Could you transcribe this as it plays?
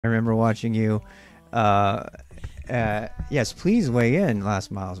I remember watching you. Uh, yes, please weigh in,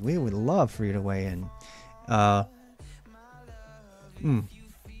 Last Miles. We would love for you to weigh in. Uh, mm.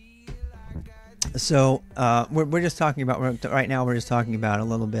 We're just talking about right now. We're just talking about a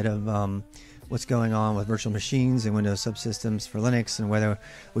little bit of what's going on with virtual machines and Windows subsystems for Linux, and whether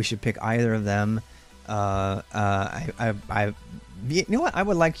we should pick either of them. You know what? I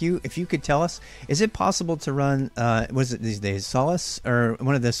would like you if you could tell us: is it possible to run? What is it these days? Solus or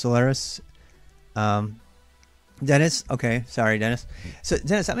one of the Solaris? Um, Dennis, okay, sorry, Dennis. So,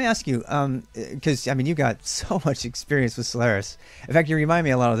 Dennis, let me ask you, because I mean, you've got so much experience with Solaris. In fact, you remind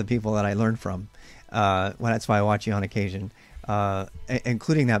me a lot of the people that I learned from. Well, that's why I watch you on occasion,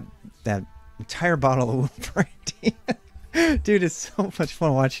 including that entire bottle of Wolverine. Dude, it's so much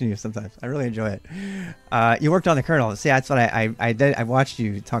fun watching you sometimes. I really enjoy it. You worked on the kernel. See, that's what I did. I watched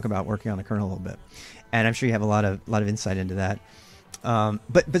you talk about working on the kernel a little bit, and I'm sure you have a lot of insight into that. So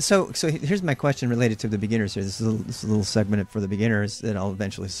here's my question related to the beginners here. This is a little segment for the beginners that I'll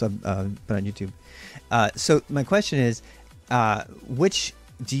eventually put on YouTube. So my question is, which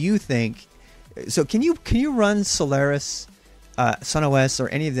do you think? So can you run Solaris, SunOS, or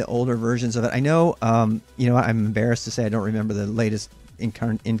any of the older versions of it? I know, you know, I'm embarrassed to say I don't remember the latest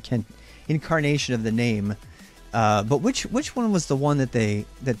incarnation of the name. But which one was the one that they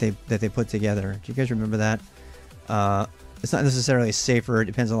put together? Do you guys remember that? It's not necessarily safer. It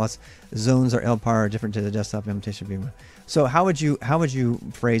depends on lots. Zones or LPAR are different to the desktop implementation. So how would you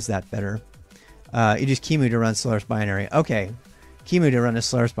phrase that better? You just QEMU to run Solaris binary. Okay, QEMU to run a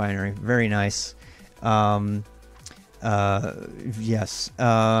Solaris binary. Very nice. Yes. You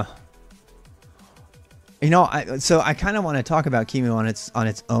know, I kind of want to talk about QEMU on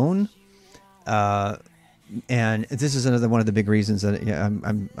its own. And this is another one of the big reasons that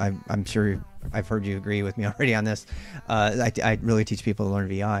I'm sure I've heard you agree with me already on this. I really teach people to learn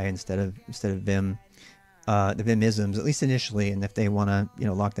VI instead of Vim, the Vim-isms, at least initially. And if they want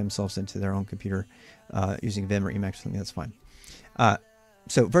to lock themselves into their own computer using Vim or Emacs or something, that's fine.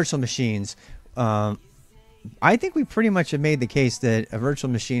 So virtual machines. I think we pretty much have made the case that a virtual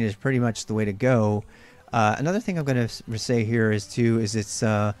machine is pretty much the way to go. Another thing I'm going to say here is it's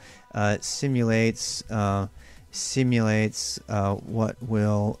simulates what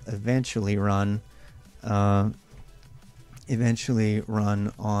will eventually run on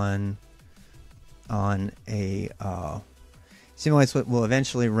a simulates what will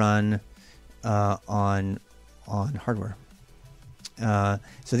eventually run on hardware.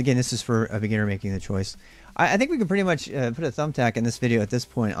 So again, this is for a beginner making the choice. I think we can pretty much put a thumbtack in this video at this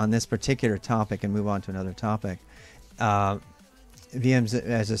point on this particular topic and move on to another topic. VMs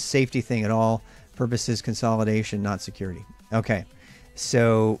as a safety thing at all purposes, consolidation, not security. Okay,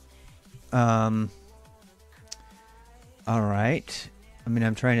 so all right. I mean,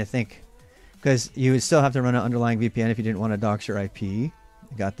 I'm trying to think, because you would still have to run an underlying VPN if you didn't want to dox your IP.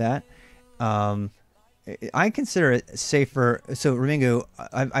 Got that? I consider it safer. So Ramingo,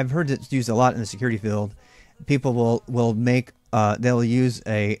 I've heard it used a lot in the security field. People will make they'll use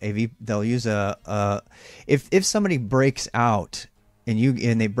if somebody breaks out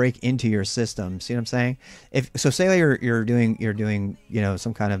and they break into your system. See what I'm saying? Say you're doing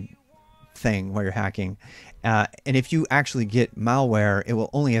some kind of thing where you're hacking, and if you actually get malware, it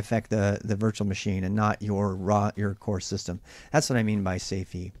will only affect the virtual machine and not your core system. That's what I mean by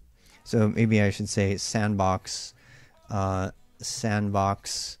safety. So maybe I should say sandbox,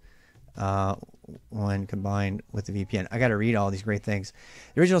 when combined with the VPN. I got to read all these great things.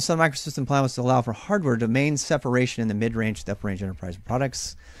 The original Sun Microsystem plan was to allow for hardware domain separation in the mid-range to the upper-range enterprise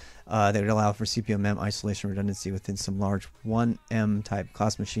products. They would allow for CPU and MEM isolation redundancy within some large 1M type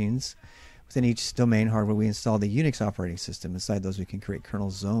class machines. Within each domain hardware, we install the Unix operating system. Inside those, we can create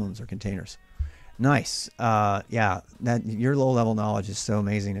kernel zones or containers. Nice. Yeah, your low-level knowledge is so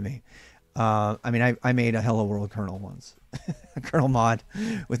amazing to me. I mean, I made a Hello World kernel once, a kernel mod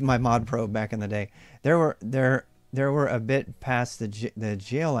with my mod probe back in the day. There were a bit past the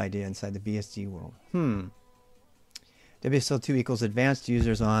jail idea inside the BSD world. WSL2 equals advanced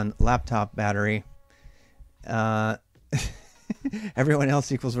users on laptop battery. Everyone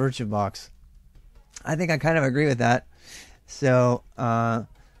else equals VirtualBox. I think I kind of agree with that. So,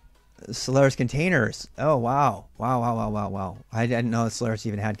 Solaris containers. Oh, wow. I didn't know Solaris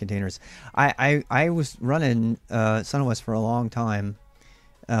even had containers. I was running SunOS for a long time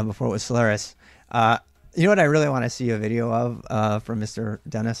before it was Solaris. You know what I really want to see a video of from Mr.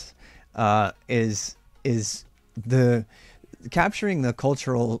 Dennis is the capturing the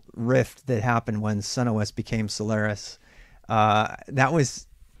cultural rift that happened when SunOS became Solaris. That was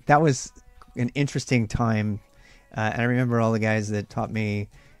an interesting time. And I remember all the guys that taught me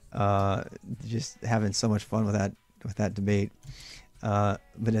Just having so much fun with that debate. But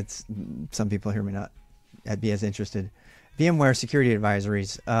it's some people here may not be as interested. VMware security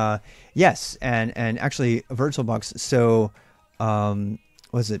advisories. Yes, and actually VirtualBox. So,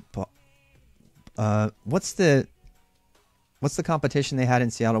 was it? What's the competition they had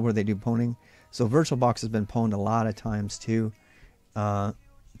in Seattle where they do pwning? So VirtualBox has been pwned a lot of times too.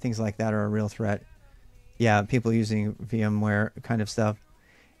 Things like that are a real threat. Yeah, people using VMware kind of stuff.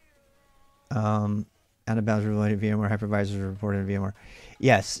 Out of bounds related VMware hypervisors reported in VMware.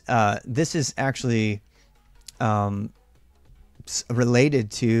 Yes, this is actually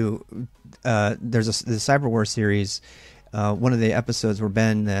related to there's the Cyberwar series. One of the episodes where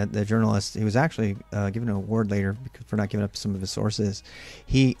Ben, the journalist, he was actually given an award later for not giving up some of his sources.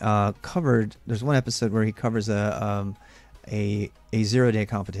 He covered. There's one episode where he covers a 0-day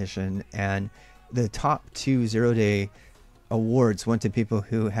competition, and the top 2 0-day awards went to people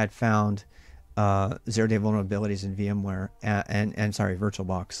who had found 0-day vulnerabilities in VMware and sorry,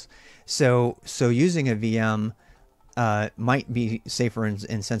 VirtualBox. So using a VM might be safer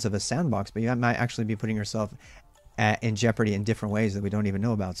in sense of a sandbox, but you might actually be putting yourself in jeopardy in different ways that we don't even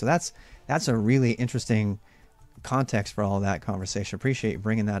know about. So that's a really interesting context for all of that conversation. Appreciate you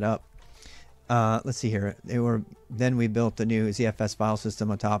bringing that up. Let's see here. Then we built the new ZFS file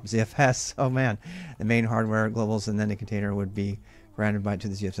system on top. ZFS, oh man, the main hardware globals, and then the container would be granted by to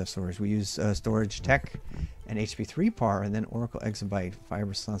the ZFS storage. We use Storage Tech and HP3 PAR, and then Oracle Exabyte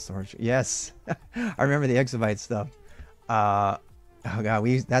Fiber storage. Yes, I remember the Exabyte stuff. Oh god,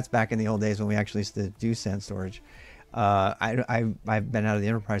 that's back in the old days when we actually used to do SAN storage. I've been out of the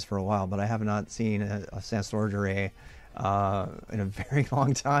enterprise for a while, but I have not seen a SAN storage array in a very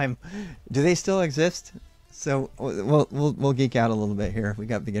long time. Do they still exist? So we'll geek out a little bit here. We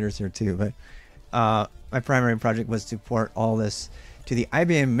got beginners here too, but my primary project was to port all this to the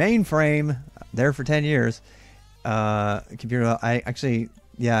IBM mainframe. There for 10 years. Computer. I actually,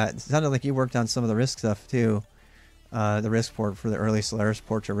 yeah, it sounded like you worked on some of the RISC stuff too. The RISC port for the early Solaris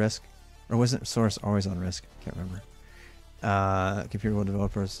port to RISC, or wasn't Source always on RISC? Can't remember. Computer world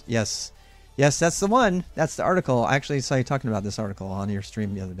developers. Yes, that's the one. That's the article. I actually saw you talking about this article on your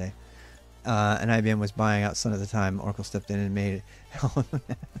stream the other day. And IBM was buying out Sun at the time. Oracle stepped in and made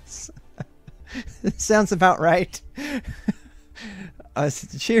it. It sounds about right.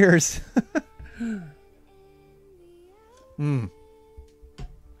 Cheers.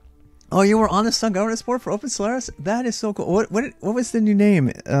 Oh, you were on the Sun governance board for Open Solaris? That is so cool. What was the new name?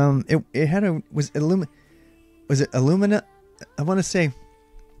 It had was it Illumina? I want to say.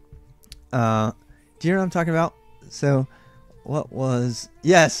 Do you know what I'm talking about? So, what was?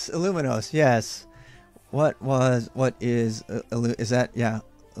 Yes, Illuminos. Yes. What is that? Yeah,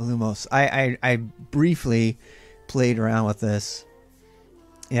 Illumos. I briefly played around with this.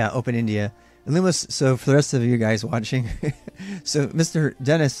 Yeah, Open India. Illumos, so for the rest of you guys watching, so Mr.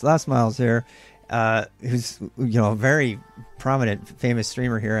 Dennis Lastmiles here, who's a very prominent, famous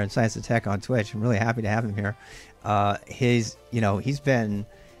streamer here on Science of Tech on Twitch. I'm really happy to have him here. He's been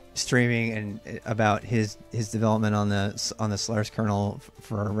streaming and about his development on the Solaris kernel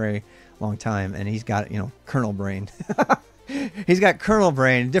for a very long time, and he's got kernel brain. He's got kernel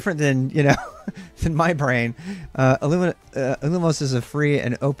brain, different than than my brain. Illumos is a free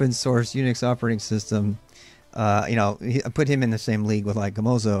and open source Unix operating system. I put him in the same league with like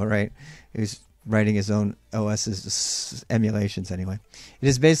Gamozo, right? Who's writing his own OS's emulations anyway. It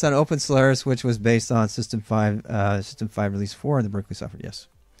is based on Open Solaris, which was based on System 5 Release 4 in the Berkeley software. Yes.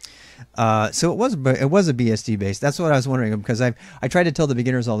 So it was a BSD base. That's what I was wondering, because I try to tell the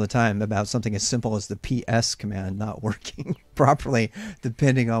beginners all the time about something as simple as the PS command not working properly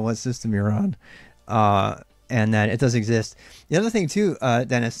depending on what system you're on, and that it does exist. The other thing too,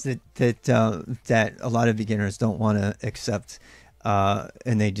 Dennis, that a lot of beginners don't want to accept,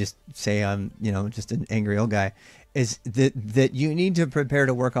 and they just say I'm just an angry old guy, is that you need to prepare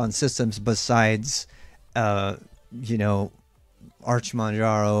to work on systems besides Arch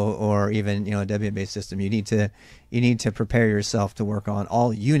Manjaro or even a Debian-based system. You need to prepare yourself to work on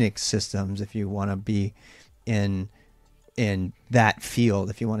all Unix systems if you want to be in that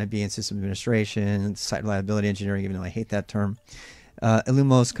field. If you want to be in system administration, site reliability engineering, even though I hate that term.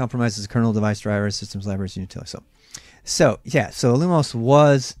 Illumos compromises kernel, device drivers, systems libraries, and utilities. So Illumos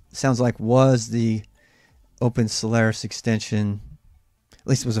was the Open Solaris extension. At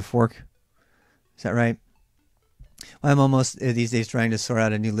least it was a fork. Is that right? I'm almost these days trying to sort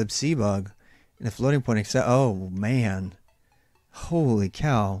out a new libc bug in the floating point except oh man, holy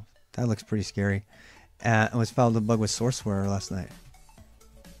cow, that looks pretty scary. I was found the bug with sourceware last night.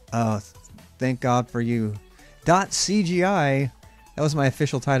 Oh, thank God for you. .cgi, That was my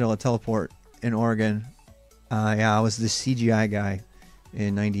official title at Teleport in Oregon. Yeah, I was the CGI guy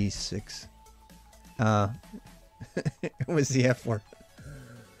in '96. It was the F word.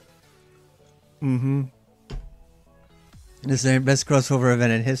 Mm-hmm. This is the best crossover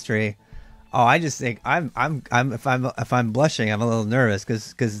event in history. Oh, I just think if I'm blushing, I'm a little nervous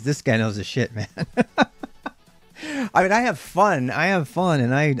because this guy knows his shit, man. I mean, I have fun,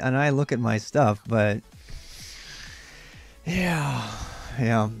 and I look at my stuff, but yeah,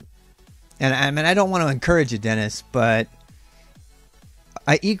 and I mean, I don't want to encourage you, Dennis, but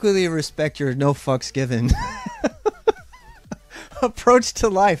I equally respect your no fucks given approach to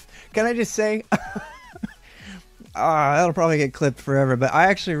life. Can I just say? That'll probably get clipped forever, but I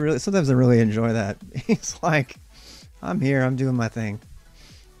actually sometimes I really enjoy that. It's like, I'm here, I'm doing my thing.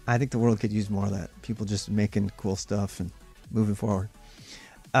 I think the world could use more of that. People just making cool stuff and moving forward.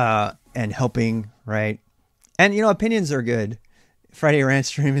 And helping, right? And, you know, opinions are good. Friday Rant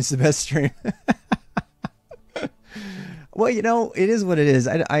stream is the best stream. Well, you know, it is what it is.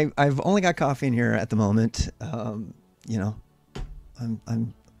 I've only got coffee in here at the moment. You know,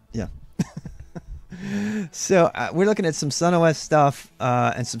 yeah. So we're looking at some SunOS stuff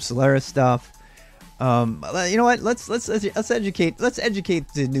and some Solaris stuff. You know what? Let's educate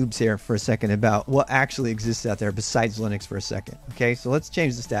the noobs here for a second about what actually exists out there besides Linux for a second. Okay, so let's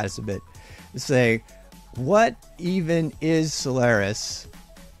change the status a bit. Let's say, what even is Solaris?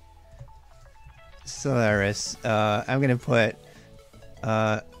 Solaris. I'm gonna put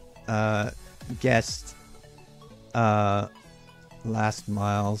guest last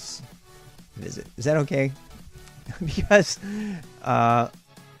miles visit. Is that okay? Because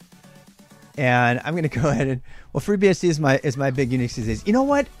and I'm gonna go ahead and FreeBSD is my big Unix these days. You know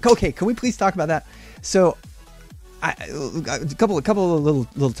what? Okay, can we please talk about that? So, a couple of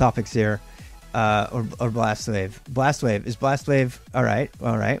little topics here, or Blastwave. Blastwave. All right.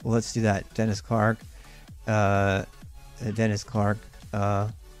 Well, let's do that. Dennis Clarke. Dennis Clarke.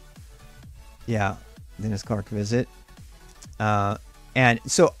 Yeah, Dennis Clarke visit. And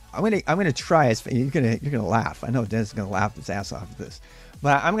so I'm gonna try. You're gonna laugh. I know Dennis is gonna laugh his ass off at this,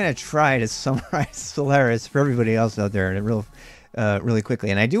 but I'm gonna try to summarize Solaris for everybody else out there in really quickly.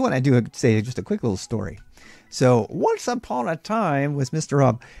 And I do want to say just a quick little story. So once upon a time with Mr.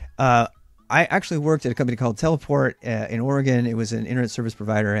 Rob, I actually worked at a company called Teleport in Oregon. It was an internet service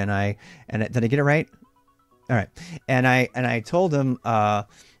provider, and did I get it right? All right. And I told them I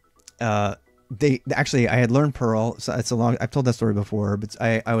had learned Perl. So I've told that story before, but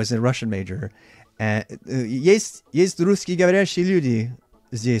I was a Russian major. Есть русские говорящие люди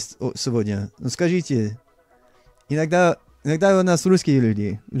здесь сегодня. Ну скажите, иногда у нас русские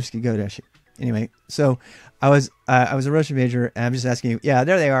люди, русские говорящие. Anyway, so I was a Russian major, and I'm just asking you. Yeah,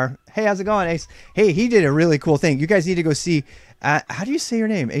 there they are. Hey, how's it going, Ace? Hey, he did a really cool thing. You guys need to go see. How do you say your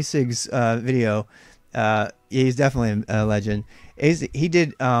name? Asig's video. Yeah, he's definitely a legend. Ace, he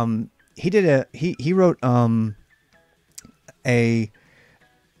wrote what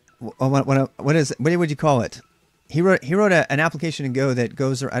would you call it? He wrote an application in Go that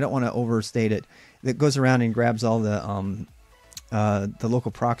goes. I don't want to overstate it. That goes around and grabs all the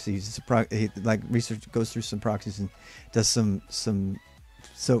local proxies. Like research goes through some proxies and does some.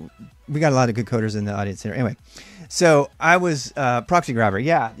 So we got a lot of good coders in the audience here. Anyway, so I was proxy grabber.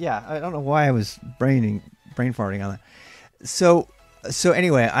 Yeah. I don't know why I was brain farting on that. So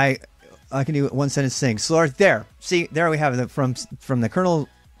anyway, I can do one sentence thing. Solaris, there. See, there we have it from the kernel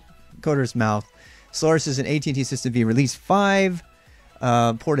coder's mouth. Solaris is an AT&T System V Release 5,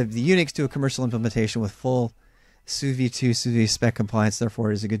 ported the Unix to a commercial implementation with full SUV2 SUV spec compliance. Therefore,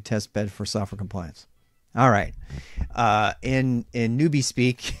 it is a good test bed for software compliance. All right. In newbie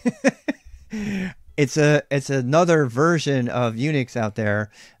speak, it's another version of Unix out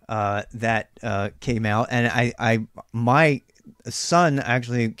there that came out, and my son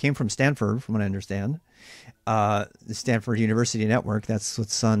actually came from Stanford, from what I understand. The Stanford University Network. That's what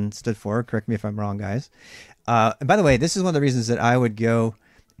SUN stood for. Correct me if I'm wrong, guys. And by the way, this is one of the reasons that I would go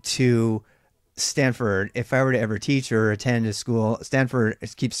to Stanford if I were to ever teach or attend a school. Stanford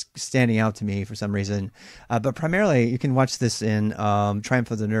keeps standing out to me for some reason. But primarily, you can watch this in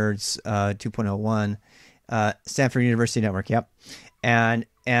Triumph of the Nerds 2.01, Stanford University Network. Yep. And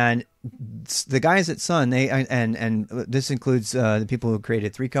the guys at Sun, and this includes the people who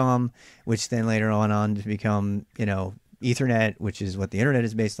created 3Com, which then later on to become, Ethernet, which is what the internet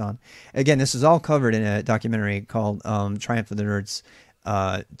is based on. Again, this is all covered in a documentary called Triumph of the Nerds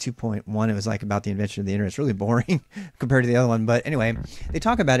 2.1. It was like about the invention of the internet. It's really boring compared to the other one, but anyway, they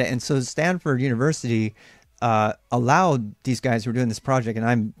talk about it. And so Stanford University allowed these guys who were doing this project, and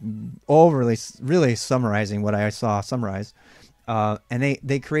I'm really summarizing what I saw summarized. And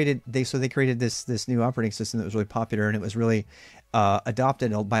they created this new operating system that was really popular, and it was really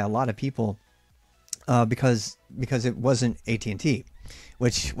adopted by a lot of people because it wasn't AT&T.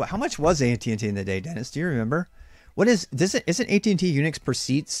 Which, how much was AT&T in the day, Dennis? Do you remember? Isn't AT&T Unix per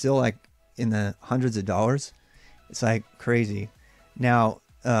seat still like in the hundreds of dollars? It's like crazy. Now,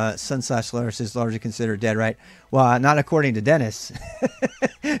 Sun/Solaris is largely considered dead, right? Well, not according to Dennis.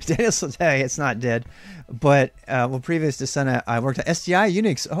 Dennis will tell you it's not dead. But previous to Sun, I worked at SDI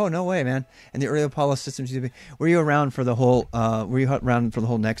Unix. Oh, no way, man! And the early Apollo systems. Were you around for the whole?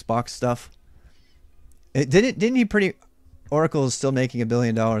 Nextbox stuff? Didn't he pretty? Oracle is still making $1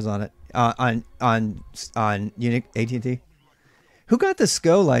 billion on it on Unix AT&T. Who got the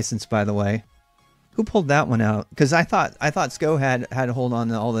SCO license, by the way? Who pulled that one out? Because I thought SCO had a hold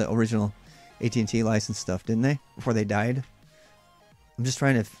on all the original AT&T license stuff, didn't they? Before they died. I'm just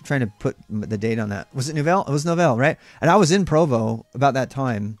trying to put the date on that. Was it Novell? It was Novell, right? And I was in Provo about that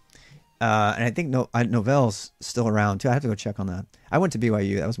time, and I think Novell's still around too. I have to go check on that. I went to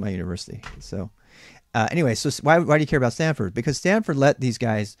BYU. That was my university. So anyway, so why do you care about Stanford? Because Stanford let these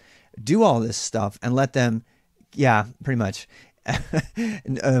guys do all this stuff and let them, yeah, pretty much.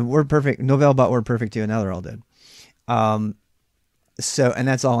 WordPerfect, Novell bought WordPerfect too, and now they're all dead. So, and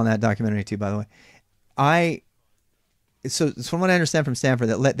that's all in that documentary too, by the way. So from what I understand from Stanford,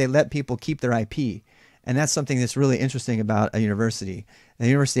 they let people keep their IP, and that's something that's really interesting about a university. The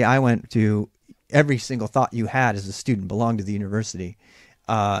university I went to, every single thought you had as a student belonged to the university.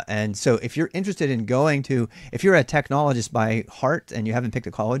 And so if you're interested in if you're a technologist by heart and you haven't picked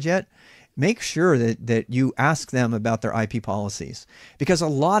a college yet, make sure that you ask them about their IP policies, because a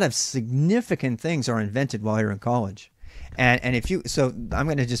lot of significant things are invented while you're in college. And so I'm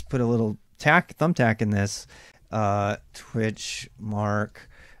going to just put a little thumbtack in this, Twitch mark,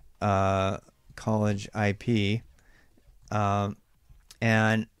 college IP.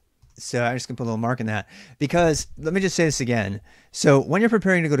 And so I'm just going to put a little mark in that, because let me just say this again. So when you're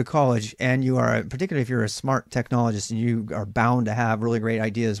preparing to go to college, and you are, particularly if you're a smart technologist and you are bound to have really great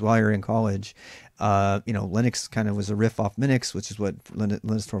ideas while you're in college, Linux kind of was a riff off Minix, which is what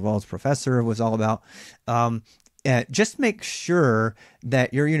Linus Torvalds' professor was all about. Just make sure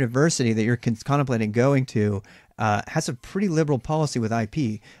that your university that you're contemplating going to has a pretty liberal policy with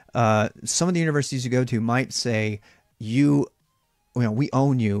IP. Some of the universities you go to might say, we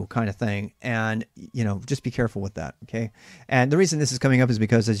own you, kind of thing. And, just be careful with that. Okay. And the reason this is coming up is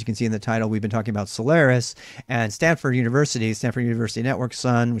because, as you can see in the title, we've been talking about Solaris and Stanford University Network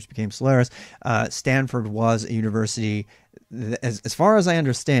Sun, which became Solaris. Stanford was a university, as far as I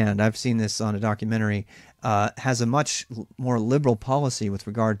understand, I've seen this on a documentary, has a much more liberal policy with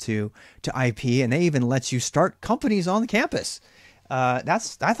regard to IP. And they even let you start companies on the campus. I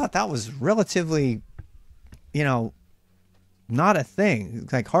thought that was relatively, not a thing.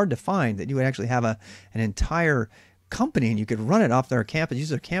 It's like hard to find that you would actually have an entire company and you could run it off their campus, use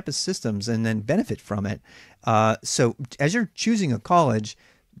their campus systems, and then benefit from it. So as you're choosing a college,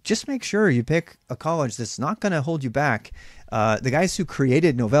 just make sure you pick a college that's not going to hold you back. The guys who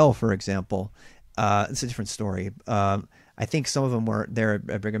created Novell, for example, it's a different story. I think some of them were there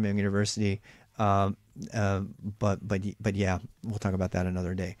at Brigham Young University. But yeah, we'll talk about that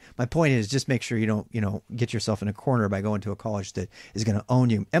another day. My point is, just make sure you don't, get yourself in a corner by going to a college that is going to own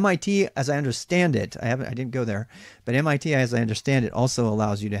you. MIT, as I understand it, I didn't go there, but MIT, as I understand it, also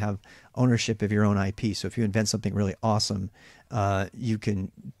allows you to have ownership of your own IP. So if you invent something really awesome, you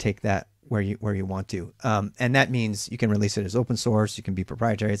can take that where you want to. And that means you can release it as open source. You can be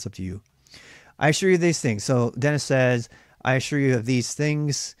proprietary. It's up to you. I assure you these things. So Dennis says, I assure you of these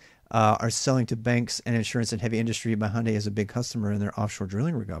things. Are selling to banks and insurance and heavy industry. Hyundai is a big customer in their offshore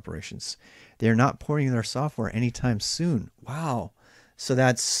drilling rig operations. They are not porting their software anytime soon. Wow. So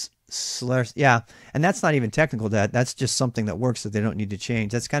that's Solaris. Yeah. And that's not even technical debt. That's just something that works that they don't need to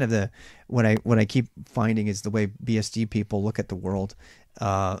change. That's kind of what I keep finding is the way BSD people look at the world.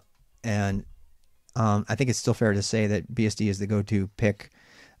 And I think it's still fair to say that BSD is the go-to pick.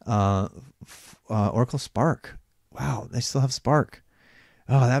 Oracle Spark. Wow. They still have Spark.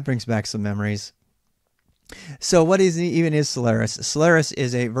 Oh, that brings back some memories. So what is Solaris? Solaris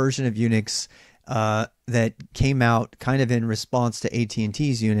is a version of Unix that came out kind of in response to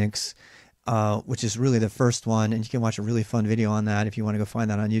AT&T's Unix, which is really the first one. And you can watch a really fun video on that if you want to go find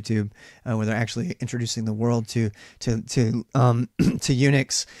that on YouTube, where they're actually introducing the world to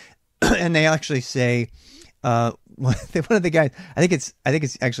Unix. And they actually say, one of the guys, I think it's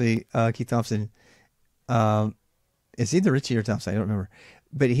actually Keith Thompson. It's either Richie or Thompson, I don't remember.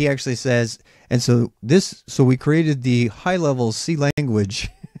 But he actually says, and so we created the high-level C language.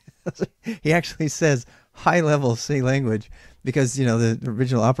 He actually says high-level C language. because the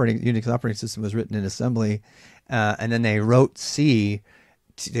original Unix operating system was written in assembly, and then they wrote C,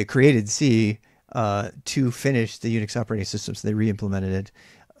 they created C to finish the Unix operating system. So they re-implemented it,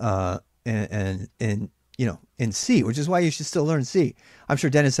 and in C, which is why you should still learn C. I'm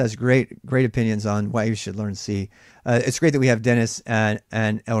sure Dennis has great opinions on why you should learn C. It's great that we have Dennis and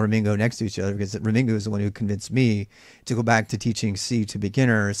El Ramingo next to each other, because Ramingo is the one who convinced me to go back to teaching C to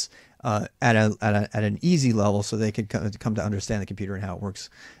beginners at an easy level, so they could come to understand the computer and how it works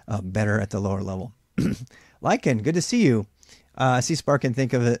better at the lower level. Lycan, good to see you. See Spark and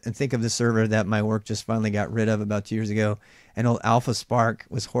think of the server that my work just finally got rid of about 2 years ago. An old Alpha Spark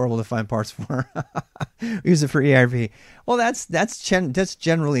was horrible to find parts for. Use it for ERP. Well, that's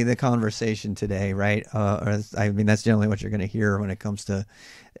generally the conversation today, right? That's generally what you're going to hear when it comes to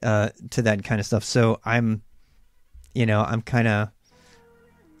that kind of stuff. So I'm kind of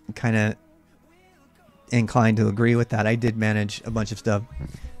inclined to agree with that. I did manage a bunch of stuff.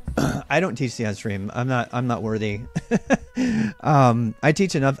 I don't teach C on stream. I'm not worthy. I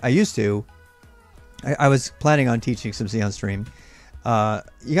teach enough. I used to. I was planning on teaching some C on stream.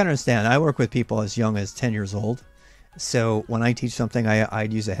 You gotta understand, I work with people as young as 10 years old. So when I teach something,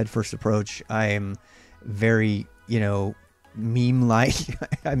 I'd use a head first approach. I am very, meme-like.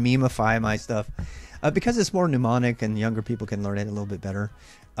 I memeify my stuff. Because it's more mnemonic and younger people can learn it a little bit better.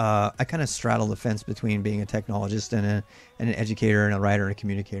 I kind of straddle the fence between being a technologist and an educator and a writer and a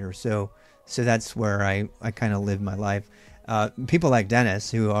communicator. So that's where I kind of live my life. People like Dennis,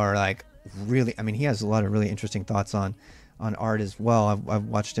 who are like really, he has a lot of really interesting thoughts on art as well. I've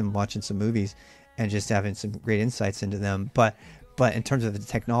watched him watching some movies and just having some great insights into them. But in terms of the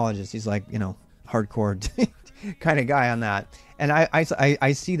technologist, he's like, hardcore kind of guy on that. And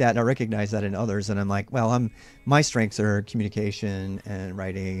I see that and I recognize that in others, and I'm like, well, my strengths are communication and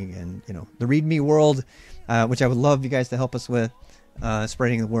writing and the README world, which I would love you guys to help us with,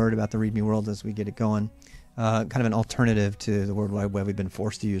 spreading the word about the README world as we get it going. Kind of an alternative to the World Wide Web we've been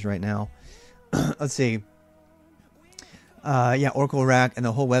forced to use right now. Let's see. Oracle Rack and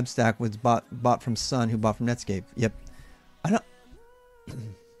the whole web stack was bought from Sun, who bought from Netscape. Yep.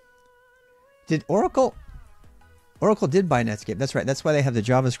 Did Oracle did buy Netscape. That's right. That's why they have the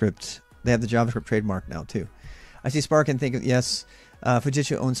JavaScript. They have the JavaScript trademark now too. I see Spark and think of, yes.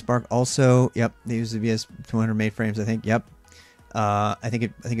 Fujitsu owns Spark also. Yep. They use the VS200 mainframes, I think. Yep. I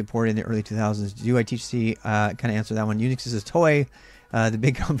think it ported in the early 2000s. Do I teach C? Kind of answer that one. Unix is a toy. The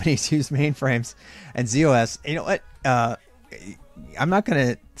big companies use mainframes and ZOS. You know what? I'm not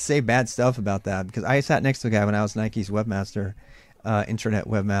going to say bad stuff about that, because I sat next to a guy when I was Nike's webmaster, internet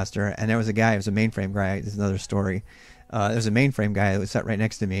webmaster, and there was a guy who was a mainframe guy. This is another story. There was a mainframe guy that sat right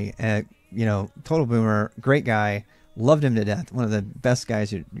next to me, and total boomer, great guy, loved him to death. One of the best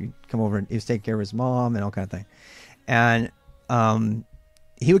guys. You'd come over and he was taking care of his mom and all kind of thing. And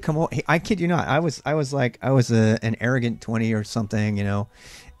he would come over. I kid you not. I was an arrogant 20 or something, and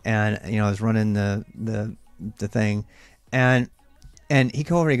I was running the thing, and he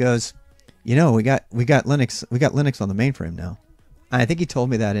come over. And he goes, we got Linux on the mainframe now. And I think he told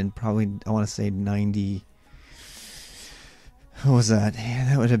me that in probably, I want to say 90. What was that? Yeah,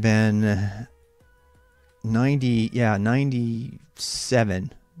 that would have been 90. Yeah,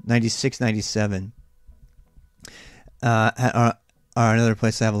 97, 96, 97. Another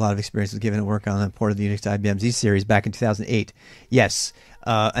place I have a lot of experience with giving it work on the port of the Unix to IBM Z series back in 2008. Yes,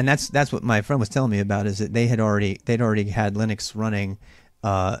 and that's what my friend was telling me about, is that they'd already had Linux running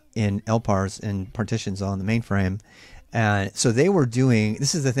in LPARs and partitions on the mainframe, and so they were doing.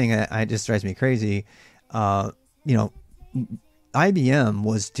 This is the thing that just drives me crazy. IBM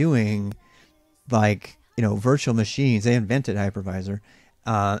was doing virtual machines. They invented hypervisor,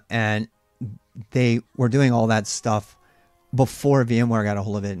 and they were doing all that stuff before VMware got a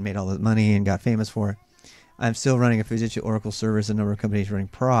hold of it and made all the money and got famous for it. I'm still running a Fujitsu Oracle servers, a number of companies running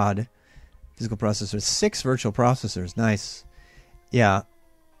prod physical processors, 6 virtual processors. Nice. Yeah.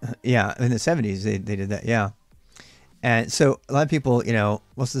 Yeah. In the 70s, they did that. Yeah. And so a lot of people,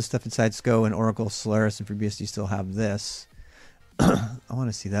 most of the stuff inside SCO and Oracle, Solaris, and FreeBSD still have this. I want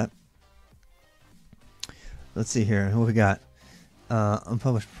to see that. Let's see here. What we got?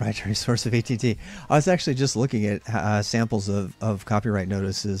 Unpublished proprietary source of AT&T. I was actually just looking at samples of copyright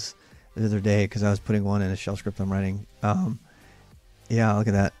notices the other day, because I was putting one in a shell script I'm writing. Yeah, look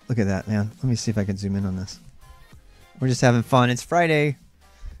at that. Look at that, man. Let me see if I can zoom in on this. We're just having fun. It's Friday.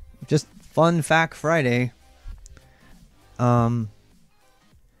 Just fun fact Friday. Let's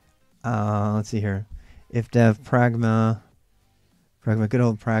see here. If dev pragma, good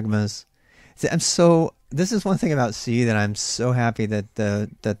old pragmas. See, I'm so this is one thing about C that I'm so happy that the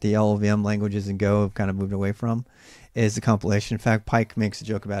LLVM languages in Go have kind of moved away from, is the compilation. In fact, Pike makes a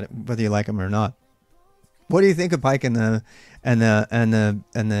joke about it, whether you like him or not. What do you think of Pike and the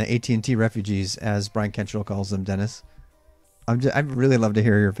AT&T refugees, as Brian Kentrell calls them, Dennis? I'd really love to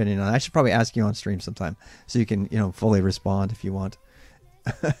hear your opinion on it. I should probably ask you on stream sometime so you can, fully respond if you want.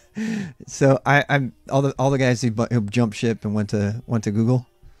 So I'm all the guys who jumped ship and went to Google.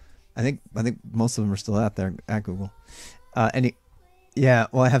 I think most of them are still out there at Google. Yeah,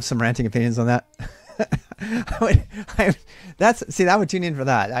 well, I have some ranting opinions on that. I would tune in for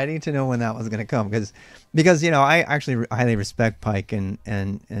that. I need to know when that was going to come, because I actually highly respect Pike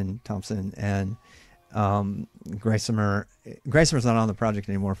and Thompson and Graysomer. Graysomer's not on the project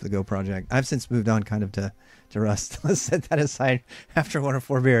anymore for the Go project. I've since moved on kind of to Rust. Let's set that aside after 1 or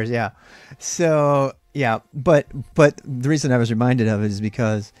 4 beers. Yeah. So yeah, but the reason I was reminded of it is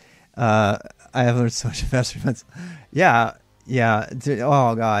because I have learned so much about streams. Yeah. Yeah.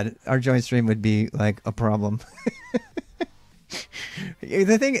 Oh God, our joint stream would be like a problem.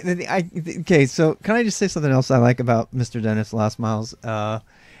 Okay. So can I just say something else I like about Mr. Dennis Last Miles?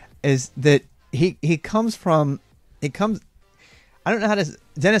 Is that he comes. I don't know how to,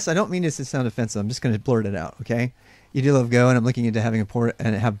 Dennis, I don't mean this to sound offensive. I'm just going to blurt it out. Okay. You do love Go, and I'm looking into having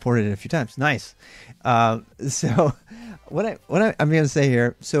have ported it a few times. Nice. So what I'm going to say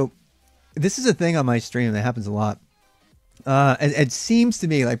here. So this is a thing on my stream that happens a lot. It seems to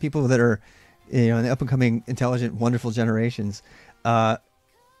me like people that are, in the up and coming, intelligent, wonderful generations, are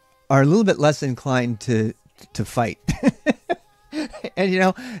a little bit less inclined to fight.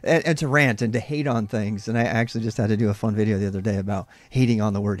 and to rant and to hate on things. And I actually just had to do a fun video the other day about hating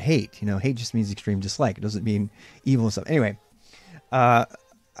on the word hate. Hate just means extreme dislike. It doesn't mean evil and stuff. Anyway, I'm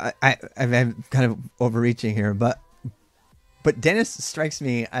kind of overreaching here, but Dennis strikes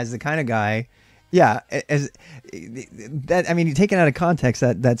me as the kind of guy. Yeah, as that. I mean, taken out of context,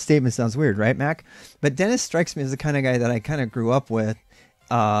 that statement sounds weird, right, Mac? But Dennis strikes me as the kind of guy that I kind of grew up with.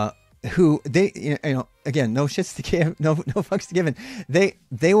 Who they, again, no shits to give, no fucks to given. They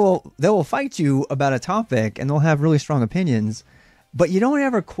will fight you about a topic, and they'll have really strong opinions, but you don't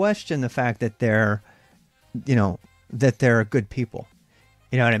ever question the fact that they're good people.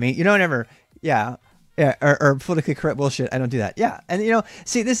 You know what I mean? You don't ever, yeah, or politically correct bullshit. I don't do that. Yeah, and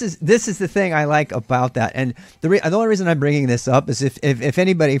see, this is the thing I like about that. And the only reason I'm bringing this up is if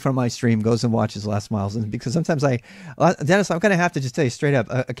anybody from my stream goes and watches Last Miles, and because sometimes Dennis, I'm gonna have to just tell you straight up.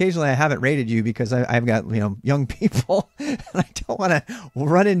 Occasionally, I haven't rated you because I've got young people, and I don't want to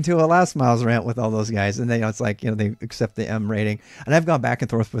run into a Last Miles rant with all those guys. And it's like they accept the M rating, and I've gone back and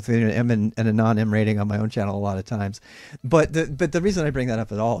forth with an M and a non-M rating on my own channel a lot of times. But the reason I bring that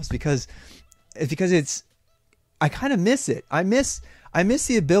up at all is because I kind of miss it. I miss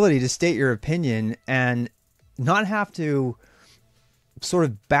the ability to state your opinion and not have to sort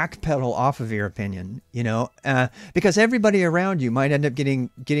of backpedal off of your opinion, because everybody around you might end up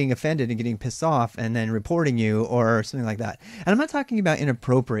getting offended and getting pissed off and then reporting you or something like that. And I'm not talking about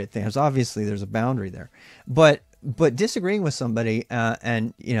inappropriate things. Obviously there's a boundary there, but disagreeing with somebody,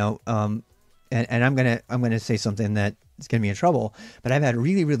 and I'm going to say something that is going to be in trouble, but I've had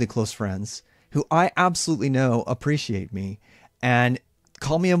really, really close friends who I absolutely know appreciate me and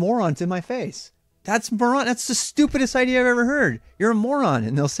call me a moron to my face. That's moron. That's the stupidest idea I've ever heard. You're a moron.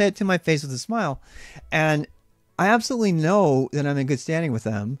 And they'll say it to my face with a smile. And I absolutely know that I'm in good standing with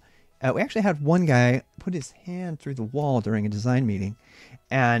them. We actually had one guy put his hand through the wall during a design meeting.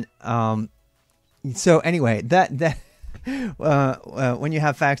 And so anyway, that when you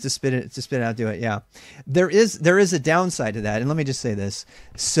have facts to spit it out, do it. Yeah. There is a downside to that. And let me just say this.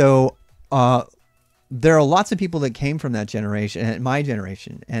 So, there are lots of people that came from that generation and my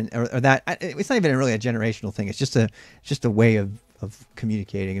generation, and or that it's not even really a generational thing. It's just a way of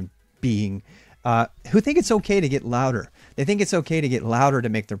communicating and being, who think it's okay to get louder. They think it's okay to get louder to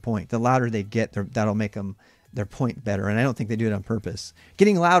make their point. The louder they get, that'll make their point better. And I don't think they do it on purpose.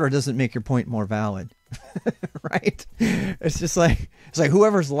 Getting louder doesn't make your point more valid, right? It's like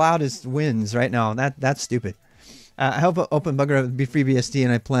whoever's loudest wins right now. That's stupid. I hope Open Bugger will be FreeBSD,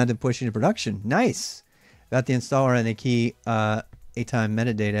 and I plan to push into production. Nice. Got the installer and the key A-time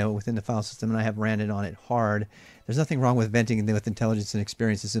metadata within the file system, and I have ran it on it hard. There's nothing wrong with venting with intelligence and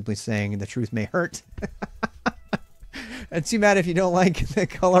experience. It's simply saying the truth may hurt. It's too bad if you don't like the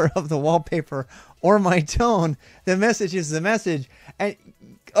color of the wallpaper or my tone. The message is the message. And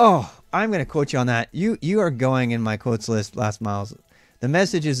I'm going to quote you on that. You are going in my quotes list, Last Miles. The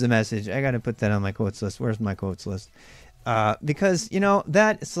message is the message. I got to put that on my quotes list. Where's my quotes list? Because,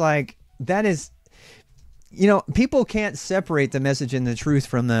 that is you know, people can't separate the message and the truth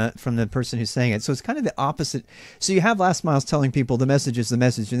from the person who's saying it. So it's kind of the opposite. So you have Last Miles telling people the message is the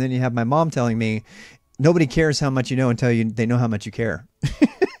message, and then you have my mom telling me nobody cares how much you know until they know how much you care.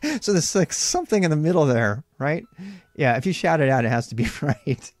 So there's like something in the middle there, right? Yeah, if you shout it out, it has to be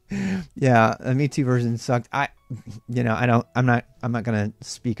right. Yeah, the Me Too version sucked. I'm not gonna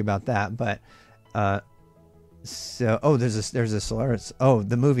speak about that, but there's a Solaris. Oh,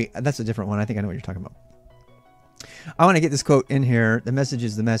 the movie, that's a different one. I think I know what you're talking about. I want to get this quote in here. The message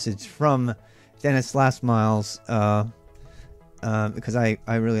is the message from Dennis Last Miles, because I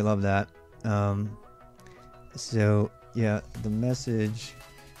really love that. So yeah, the message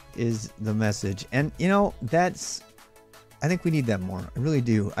is the message, and you know, I think we need that more. I really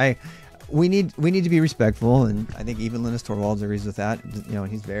do. We need to be respectful, and I think even Linus Torvalds agrees with that. You know,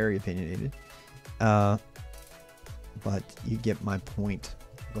 he's very opinionated. But you get my point.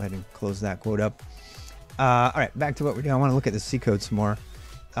 Go ahead and close that quote up. All right, back to what we're doing. I want to look at the C code some more.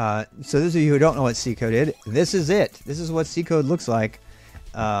 So those of you who don't know what C code is, this is it. This is what C code looks like.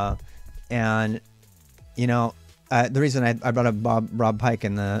 And you know, the reason I brought up Rob Pike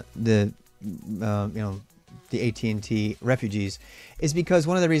and the AT&T refugees is because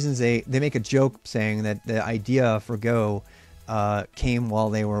one of the reasons they make a joke saying that the idea for Go came while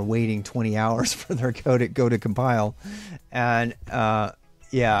they were waiting 20 hours for their Go to compile. And I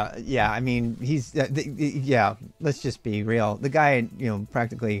mean, let's just be real. The guy, you know,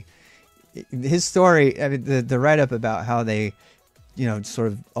 practically his story, I mean, the write-up about how they, you know, sort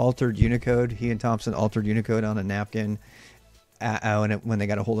of altered Unicode. He and Thompson altered Unicode on a napkin when they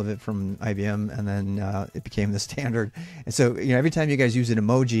got a hold of it from IBM, and then it became the standard. And so, you know, every time you guys use an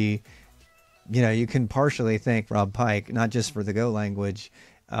emoji, you know, you can partially thank Rob Pike, not just for the Go language,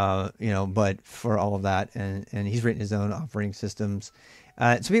 you know, but for all of that. And he's written his own operating systems.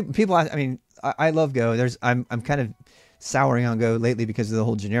 So people, I mean, I love Go. I'm kind of souring on Go lately because of the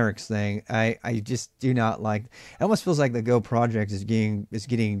whole generics thing. I just do not like. It almost feels like the Go project is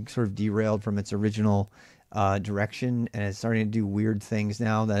getting sort of derailed from its original direction, and it's starting to do weird things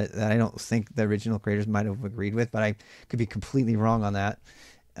now that I don't think the original creators might have agreed with, but I could be completely wrong on that.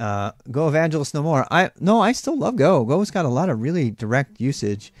 Go Evangelist no more. I still love Go. Go's got a lot of really direct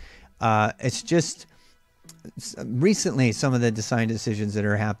usage. It's just recently some of the design decisions that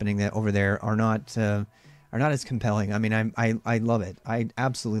are happening that over there are not as compelling. I mean, I love it. I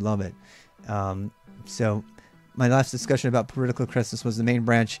absolutely love it. So my last discussion about political correctness was the main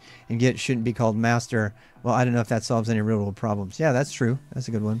branch and Git shouldn't be called master. Well, I don't know if that solves any real world problems. Yeah, that's true. That's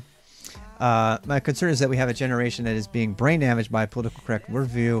a good one. My concern is that we have a generation that is being brain damaged by political correct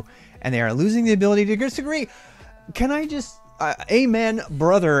worldview, and they are losing the ability to disagree. Can I just, amen,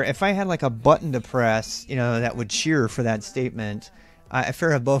 brother, if I had like a button to press, you know, that would cheer for that statement, I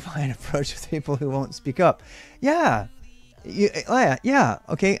fear a bovine approach with people who won't speak up. Yeah. Yeah.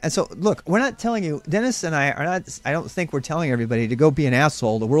 Okay. And so, look, we're not telling you, Dennis and I are not, I don't think we're telling everybody to go be an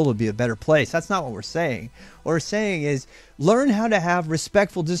asshole. The world would be a better place. That's not what we're saying. What we're saying is learn how to have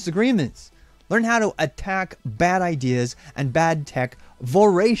respectful disagreements. Learn how to attack bad ideas and bad tech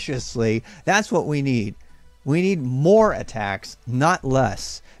voraciously. That's what we need. We need more attacks, not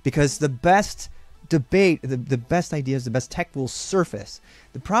less, because the best debate, the best ideas, the best tech will surface.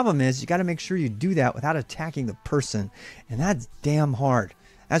 The problem is you got to make sure you do that without attacking the person. And that's damn hard.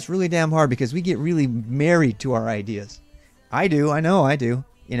 That's really damn hard because we get really married to our ideas. I do. I know I do.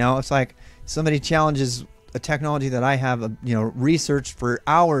 You know, it's like somebody challenges a technology that I have, you know, researched for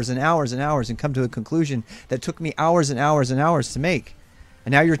hours and hours and hours and come to a conclusion that took me hours and hours and hours to make.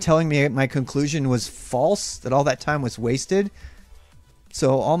 And now you're telling me my conclusion was false, that all that time was wasted.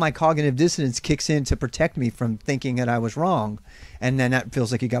 So all my cognitive dissonance kicks in to protect me from thinking that I was wrong. And then that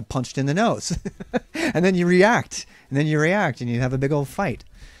feels like you got punched in the nose. And then you react. And then you react and you have a big old fight.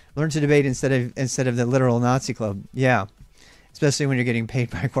 Learn to debate instead of the literal Nazi club. Yeah. Especially when you're getting paid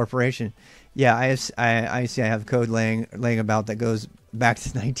by a corporation. Yeah, I see I have code laying about that goes back to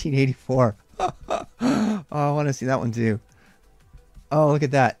 1984. Oh, I want to see that one too. Oh, look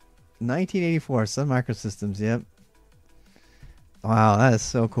at that. 1984, Sun Microsystems, yep. Wow, that is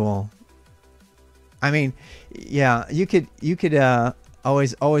so cool. I mean, yeah, you could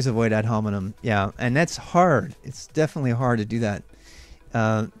always avoid ad hominem. Yeah, and that's hard. It's definitely hard to do that.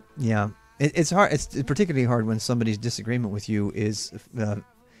 Yeah, it's hard. It's particularly hard when somebody's disagreement with you is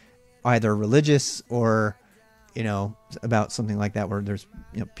either religious or, you know, about something like that where there's,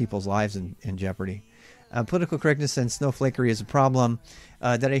 you know, people's lives in jeopardy. Political correctness and snowflakery is a problem.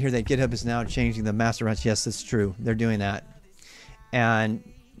 Did I hear that GitHub is now changing the master branch? Yes, that's true. They're doing that. And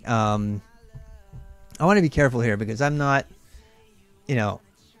I want to be careful here because I'm not, you know,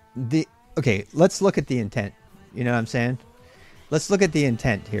 okay, let's look at the intent. You know what I'm saying? Let's look at the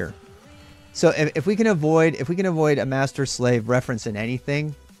intent here. So if we can avoid a master slave reference in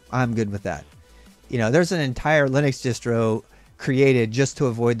anything, I'm good with that. You know, there's an entire Linux distro created just to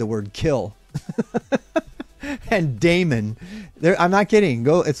avoid the word kill. And daemon. I'm not kidding.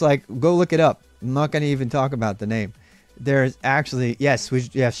 Go look it up. I'm not going to even talk about the name. There's actually, yes,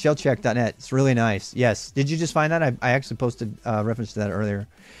 shellcheck.net. It's really nice. Yes. Did you just find that? I actually posted a reference to that earlier.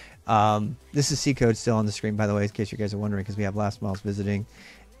 This is C code still on the screen, by the way, in case you guys are wondering, because we have last miles visiting.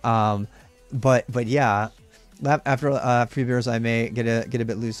 But yeah, after a few beers, I may get a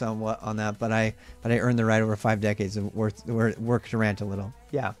bit loose on that, but I earned the right over 5 decades of work to rant a little.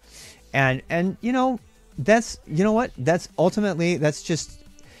 Yeah. And you know, that's ultimately just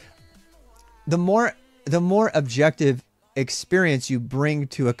the more objective experience you bring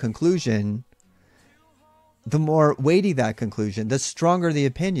to a conclusion, the more weighty that conclusion, the stronger the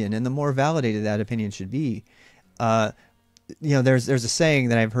opinion, and the more validated that opinion should be. You know, there's a saying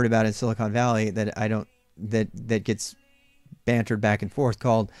that I've heard about in Silicon Valley that gets bantered back and forth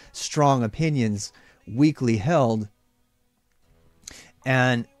called strong opinions weakly held.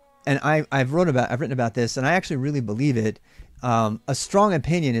 And I've written about this, and I actually really believe it. A strong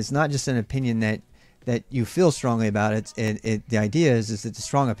opinion is not just an opinion that you feel strongly about. The idea is that the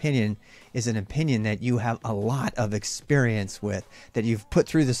strong opinion is an opinion that you have a lot of experience with, that you've put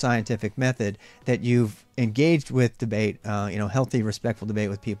through the scientific method, that you've engaged with debate, healthy, respectful debate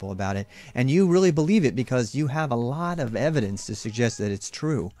with people about it, and you really believe it because you have a lot of evidence to suggest that it's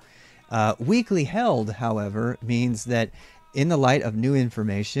true. Weakly held, however, means that in the light of new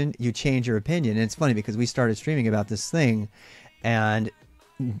information, you change your opinion. And it's funny because we started streaming about this thing, and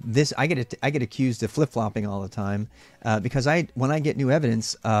I get accused of flip-flopping all the time because when I get new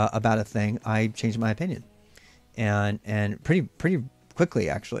evidence about a thing, I change my opinion, and pretty quickly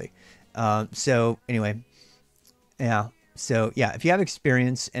actually. So anyway, yeah. So yeah, if you have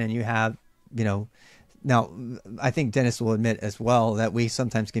experience and you have, now I think Dennis will admit as well that we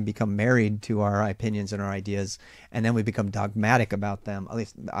sometimes can become married to our opinions and our ideas, and then we become dogmatic about them. At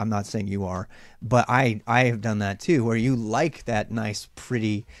least I'm not saying you are, but I have done that too, where you like that nice,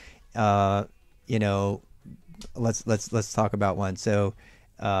 pretty, let's talk about one. So,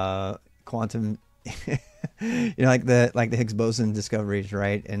 quantum, like the Higgs boson discoveries,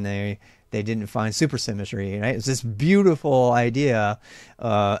 right? And they didn't find supersymmetry, right? It's this beautiful idea.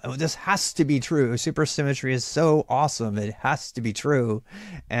 This has to be true. Supersymmetry is so awesome. It has to be true.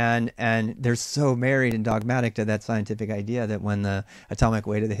 And they're so married and dogmatic to that scientific idea that when the atomic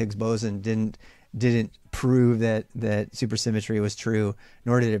weight of the Higgs boson didn't prove that supersymmetry was true,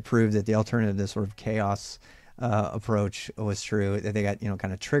 nor did it prove that the alternative, this sort of chaos approach was true, that they got,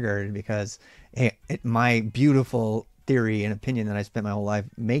 kind of triggered because, hey, my beautiful theory and opinion that I spent my whole life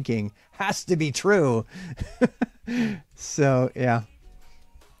making has to be true. So yeah.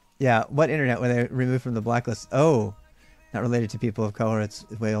 What internet were they removed from the blacklist? Oh, not related to people of color. It's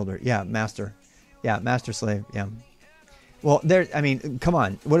way older. Yeah, master slave. Yeah. Well, come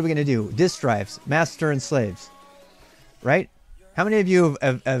on. What are we gonna do? Disk drives, master and slaves, right? How many of you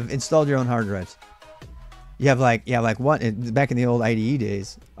have installed your own hard drives? You have like one back in the old IDE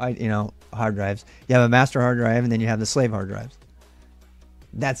days, hard drives. You have a master hard drive, and then you have the slave hard drives.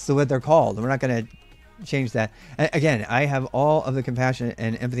 That's what they're called. We're not going to change that. And again, I have all of the compassion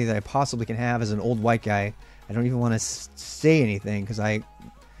and empathy that I possibly can have as an old white guy. I don't even want to say anything because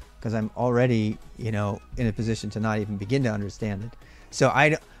I'm already in a position to not even begin to understand it. So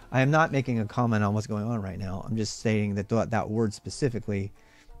I am not making a comment on what's going on right now. I'm just saying that that word specifically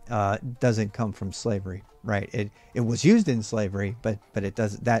doesn't come from slavery. Right, it was used in slavery, but it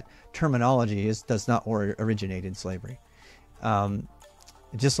does, that terminology does not originate in slavery.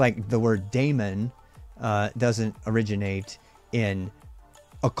 Just like the word daemon doesn't originate in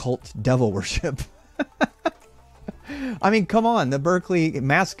occult devil worship. I mean, come on, the Berkeley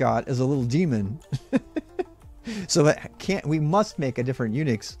mascot is a little demon. So we must make a different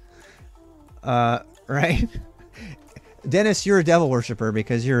Unix, right? Dennis, you're a devil worshiper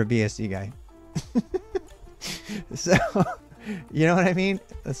because you're a BSD guy. So, you know what I mean?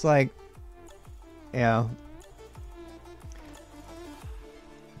 It's like,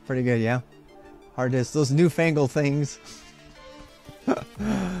 pretty good, yeah. Hard disk, those newfangled things.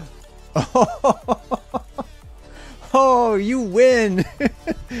 Oh, you win!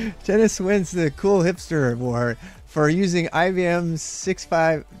 Dennis wins the cool hipster award for using IBM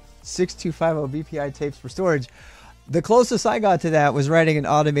 6250 BPI tapes for storage. The closest I got to that was writing an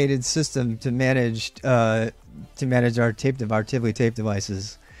automated system to manage our Tivoli tape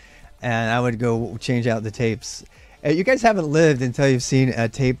devices, and I would go change out the tapes. You guys haven't lived until you've seen a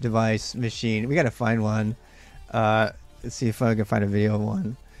tape device machine. We got to find one. Let's see if I can find a video of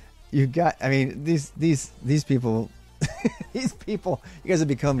one. You got, I mean, these people, these people, you guys have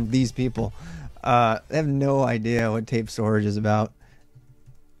become these people. They have no idea what tape storage is about.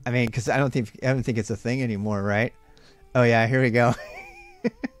 I mean, because I don't think it's a thing anymore, right? Oh yeah, here we go.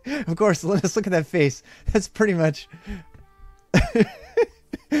 Of course, let's look at that face. That's pretty much.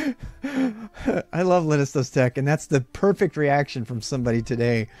 I love Linus Does Tech, and that's the perfect reaction from somebody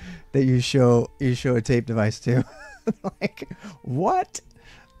today that you show a tape device to. Like, what?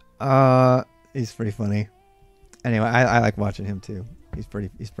 He's pretty funny. Anyway, I like watching him too. He's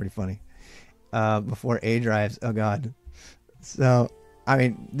pretty funny. Before A drives, oh god. So I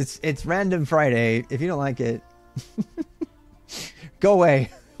mean, it's Random Friday. If you don't like it, go away.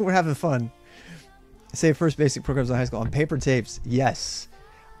 We're having fun. Say first basic programs in high school on paper tapes. Yes,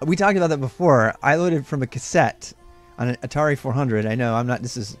 we talked about that before. I loaded from a cassette on an Atari 400. I know I'm not.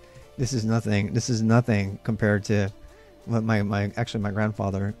 This is nothing. This is nothing compared to what my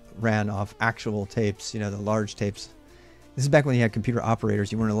grandfather ran off actual tapes. You know, the large tapes. This is back when you had computer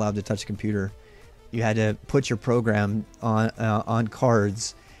operators. You weren't allowed to touch a computer. You had to put your program on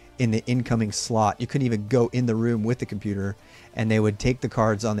cards in the incoming slot. You couldn't even go in the room with the computer, and they would take the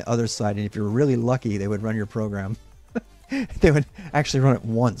cards on the other side, and if you were really lucky, they would run your program. They would actually run it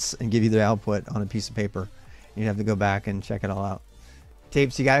once and give you the output on a piece of paper. You'd have to go back and check it all out.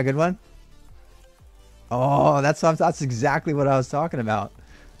 Tapes, you got a good one? Oh, that's exactly what I was talking about.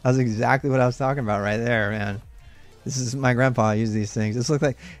 That's exactly what I was talking about right there, man. This is my grandpa used these things. This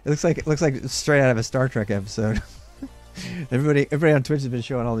looks like straight out of a Star Trek episode. Everybody on Twitch has been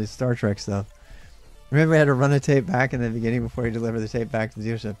showing all these Star Trek stuff. Remember, we had to run the tape back in the beginning before you deliver the tape back to the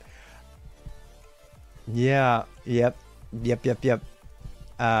dealership. Yeah. Yep.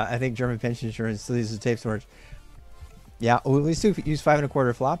 I think German pension insurance still uses tape storage. Yeah, we used to use 5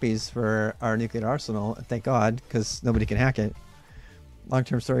 1/4 floppies for our nuclear arsenal. Thank God, because nobody can hack it.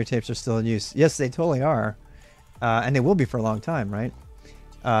 Long-term story tapes are still in use. Yes, they totally are. And they will be for a long time, right?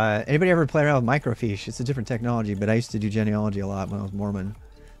 Anybody ever play around with microfiche? It's a different technology, but I used to do genealogy a lot when I was Mormon.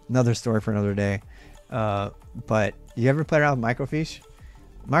 Another story for another day. But you ever play around with microfiche?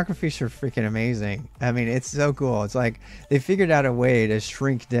 Microfiche are freaking amazing. I mean, it's so cool. It's like they figured out a way to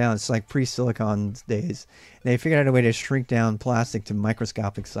shrink down. It's like pre-silicon days. They figured out a way to shrink down plastic to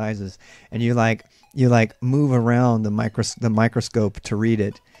microscopic sizes, and you move around the microscope to read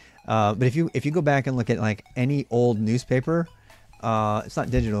it. But if you go back and look at like any old newspaper, it's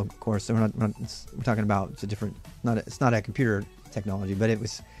not digital, of course. So we're talking about it's a different. It's not a computer technology, but it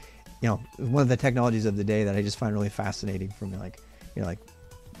was, you know, one of the technologies of the day that I just find really fascinating from like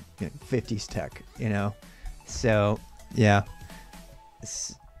 50s tech, you know. So yeah,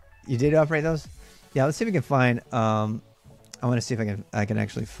 you did operate those. Yeah, let's see if we can find. I want to see if I can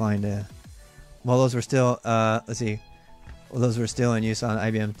actually find a. Well, those were still. Let's see. Well, those were still in use on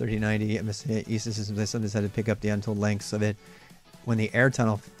IBM 3090, MSA ESA systems. They sometimes had to pick up the untold lengths of it. When the air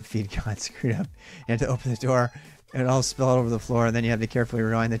tunnel feed got screwed up, you had to open the door and it all spilled over the floor, and then you had to carefully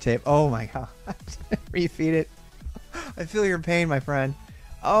rewind the tape. Oh my god. Refeed it. I feel your pain, my friend.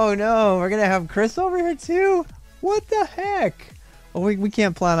 Oh no, we're going to have Chris over here too? What the heck? Well, we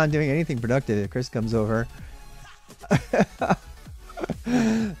can't plan on doing anything productive if Chris comes over.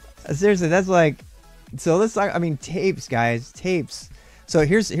 Seriously, that's like... So let's talk, I mean, tapes, guys, tapes. So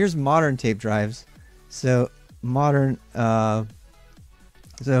here's modern tape drives. So modern, yeah,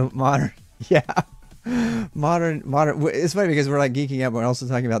 modern. It's funny because we're like geeking out, but we're also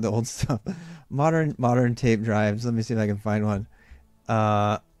talking about the old stuff. Modern tape drives. Let me see if I can find one.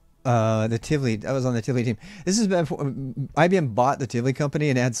 The Tivoli. I was on the Tivoli team. This is before IBM bought the Tivoli company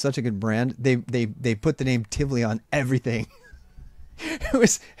and it had such a good brand. They put the name Tivoli on everything. It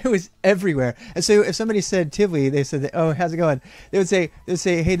was everywhere. And so if somebody said Tivoli, they said, "Oh, how's it going?" They would say,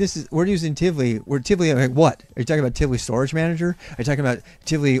 "Hey, we're using Tivoli. We're Tivoli." I'm like, "What? Are you talking about Tivoli Storage Manager? Are you talking about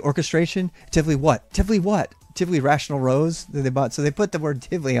Tivoli Orchestration? Tivoli what? Tivoli what? Tivoli Rational Rows that they bought." So they put the word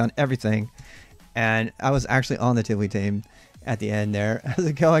Tivoli on everything. And I was actually on the Tivoli team at the end there. How's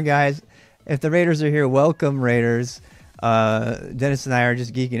it going, guys? If the Raiders are here, welcome, Raiders. Dennis and I are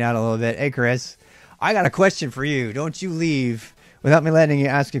just geeking out a little bit. Hey, Chris, I got a question for you. Don't you leave without me letting you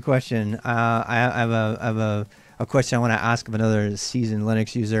ask a question. I have a question I want to ask of another seasoned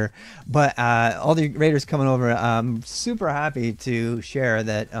Linux user. But all the Raiders coming over, I'm super happy to share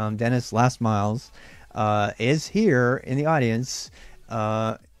that Dennis Last Miles is here in the audience.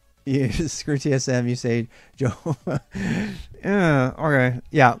 Screw TSM, you say, Joe. Yeah, okay.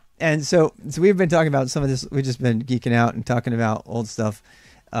 Yeah. And so we've been talking about some of this. We've just been geeking out and talking about old stuff.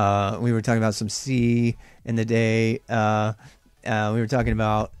 We were talking about some C in the day. We were talking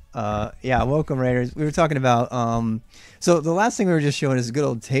about yeah, welcome Raiders. We were talking about so the last thing we were just showing is good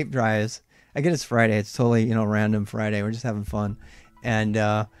old tape drives. I get it's Friday. It's totally, you know, random Friday. We're just having fun, and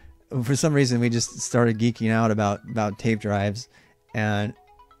for some reason we just started geeking out about tape drives, and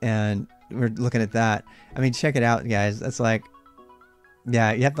we're looking at that. I mean, check it out, guys. That's like,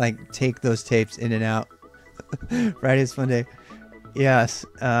 yeah, you have to like take those tapes in and out. Friday's fun day. Yes,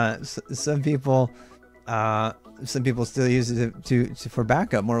 some people still use it to for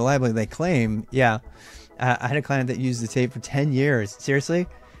backup more reliably. They claim, yeah. I had a client that used the tape for 10 years. Seriously?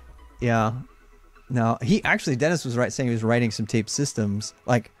 Yeah. No, he actually, Dennis was right saying he was writing some tape systems,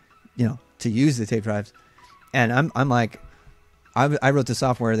 like, you know, to use the tape drives. And I'm like, I wrote the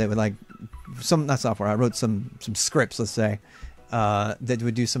software that would like not software. I wrote some scripts, let's say, that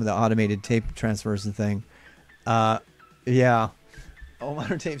would do some of the automated tape transfers and thing. Yeah. Oh,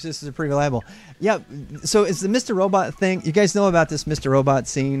 modern tape systems are pretty reliable. Yeah. So it's the Mr. Robot thing. You guys know about this Mr. Robot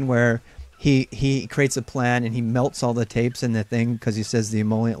scene where he creates a plan and he melts all the tapes in the thing because he says the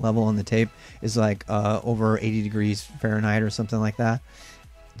emollient level on the tape is like over 80 degrees Fahrenheit or something like that.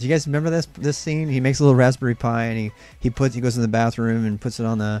 Do you guys remember this scene? He makes a little Raspberry Pi and he goes in the bathroom and puts it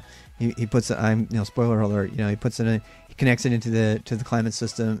on the he puts it, you know, spoiler alert, you know, he puts it in, he connects it into the climate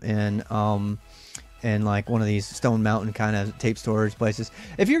system and like one of these Stone Mountain kind of tape storage places.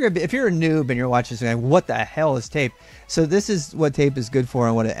 If you're a noob and you're watching this, like, what the hell is tape? So this is what tape is good for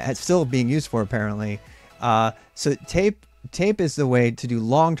and what it's still being used for apparently. So tape is the way to do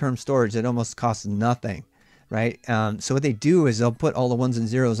long-term storage that almost costs nothing, right? So what they do is they'll put all the ones and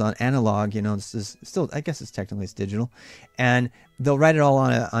zeros on analog. You know, it's still, I guess it's digital, and they'll write it all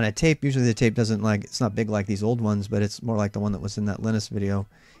on a tape. Usually the tape doesn't like, it's not big like these old ones, but it's more like the one that was in that Linus video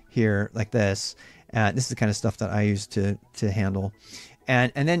here, like this. This is the kind of stuff that I use to handle,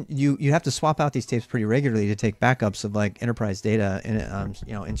 and then you have to swap out these tapes pretty regularly to take backups of like enterprise data and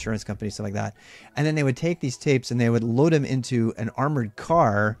you know, insurance companies, stuff like that. And then they would take these tapes and they would load them into an armored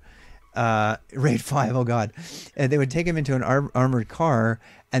car, RAID 5. Oh God, and they would take them into an armored car,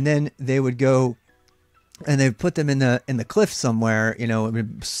 and then they would go and they put them in the cliff somewhere, you know,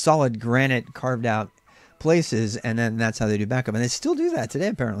 solid granite carved out places, and then that's how they do backup, and they still do that today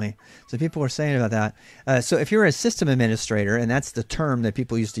apparently. So people were saying about that. So if you're a system administrator, and that's the term that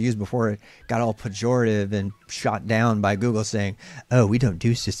people used to use before it got all pejorative and shot down by Google saying, oh, we don't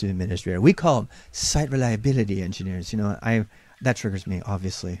do system administrator, we call them site reliability engineers. You know, that triggers me,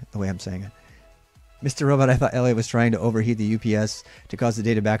 obviously, the way I'm saying it. Mr. Robot, I thought Elliot was trying to overheat the UPS to cause the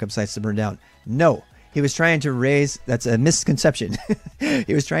data backup sites to burn down. No, he was trying to raise, that's a misconception.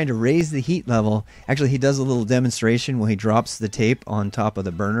 He was trying to raise the heat level. Actually, he does a little demonstration when he drops the tape on top of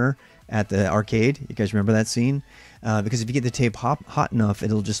the burner at the arcade. You guys remember that scene? Because if you get the tape hot enough,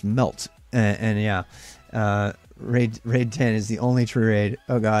 it'll just melt. And yeah, RAID 10 is the only true RAID.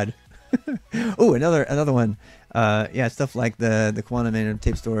 Oh God. Oh, another one. Yeah, stuff like the quantum and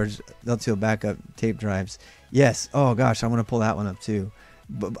tape storage, LTO backup tape drives. Yes. Oh gosh, I want to pull that one up too.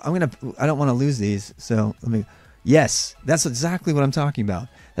 But I don't want to lose these, so let me. Yes, that's exactly what I'm talking about.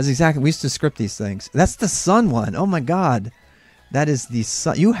 That's exactly, we used to script these things. That's the Sun one. Oh my God, that is the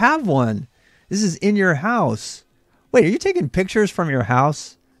Sun. You have one. This is in your house. Wait, are you taking pictures from your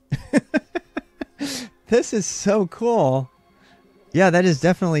house? This is so cool. Yeah, that is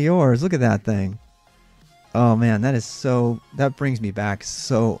definitely yours. Look at that thing. Oh man, that brings me back.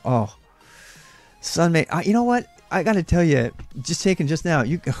 So, oh, Sunmate. You know what? I got to tell you, just now,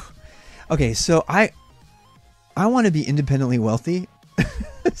 okay, so I want to be independently wealthy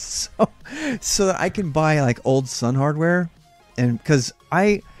so that I can buy like old Sun hardware, and because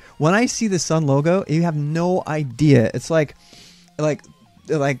when I see the Sun logo, you have no idea. It's like it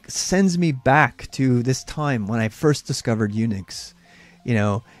like sends me back to this time when I first discovered Unix, you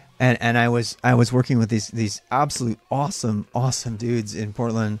know, and I was working with these absolute awesome dudes in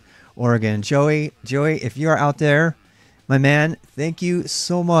Portland, Oregon. Joey, if you are out there, my man, thank you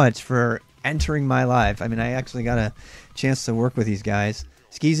so much for entering my life. I mean, I actually got a chance to work with these guys.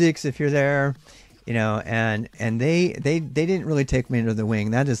 Skizix, if you're there, you know, and they didn't really take me under the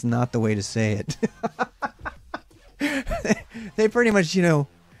wing. That is not the way to say it. They pretty much, you know,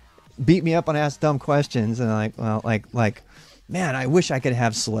 beat me up and asked dumb questions, and like, man, I wish I could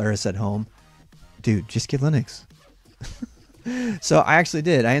have Solaris at home. Dude, just get Linux. So I actually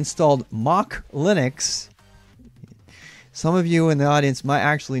did. I installed mock Linux. Some of you in the audience might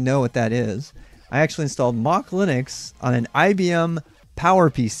actually know what that is. I actually installed mock Linux on an IBM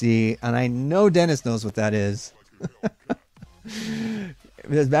Power PC, and I know Dennis knows what that is.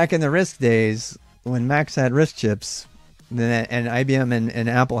 Because back in the RISC days, when Macs had RISC chips, And IBM and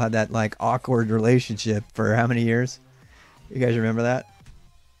Apple had that like awkward relationship for how many years? You guys remember that?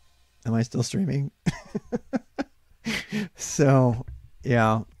 Am I still streaming? So,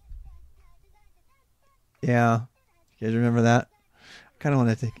 yeah. Yeah. You guys remember that? I kind of want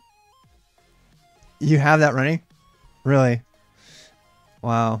to think. You have that running? Really?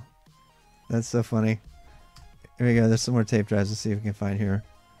 Wow. That's so funny. Here we go. There's some more tape drives. Let's see if we can find here.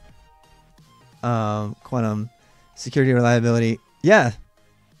 Quantum security reliability. Yeah.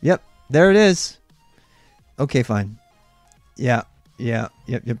 Yep. There it is. Okay, fine. Yeah. Yeah.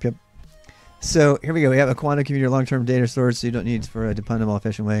 Yep. So here we go. We have a quantum computer long-term data storage, so you don't need for a dependable,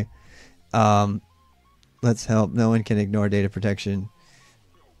 efficient way. Let's help. No one can ignore data protection.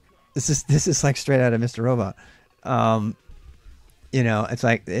 This is like straight out of Mr. Robot. You know, it's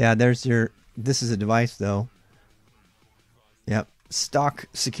like, yeah, there's your, this is a device though. Yep. Stock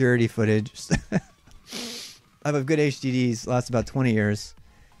security footage. I have good HDDs, lasts about 20 years.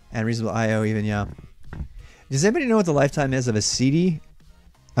 And reasonable IO even, yeah. Does anybody know what the lifetime is of a CD?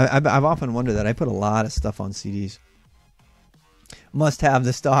 I've often wondered that. I put a lot of stuff on CDs. Must have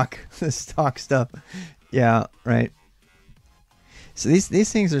the stock stuff. Yeah, right. So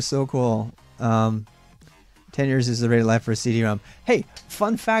these things are so cool. 10 years is the rated life for a CD-ROM. Hey,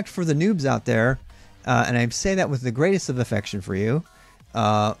 fun fact for the noobs out there, and I say that with the greatest of affection for you.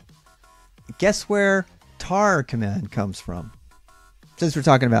 Guess where tar command comes from? Since we're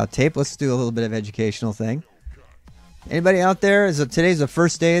talking about tape, let's do a little bit of educational thing. Anybody out there? Today's the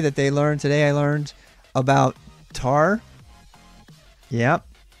first day that they learned. Today I learned about tar. Yep,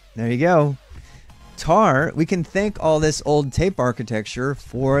 there you go. Tar, we can thank all this old tape architecture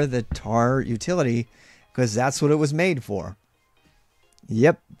for the tar utility, because that's what it was made for.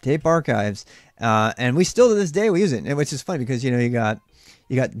 Yep, tape archives. And we still to this day we use it, which is funny because you got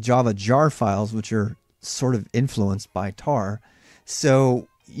Java jar files, which are sort of influenced by tar. So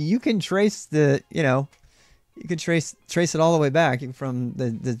you can trace you can trace it all the way back from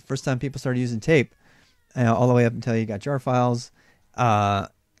the first time people started using tape, all the way up until you got jar files.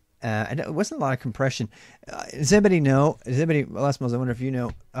 And it wasn't a lot of compression. Does anybody know? Last month, I wonder if you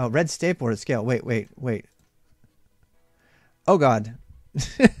know. Red stapler to scale. Wait. Oh God,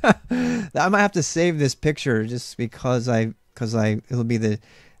 I might have to save this picture just because it'll be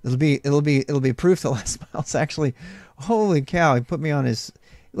proof that Les Miles actually. Holy cow! He put me on his.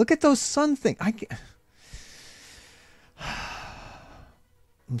 Look at those sun things.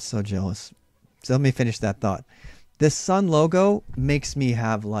 I'm so jealous. So let me finish that thought. The sun logo makes me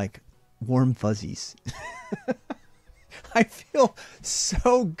have like warm fuzzies. I feel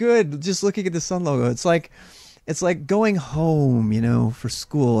so good just looking at the sun logo. It's like going home, for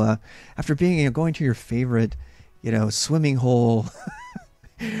school after being going to your favorite, swimming hole.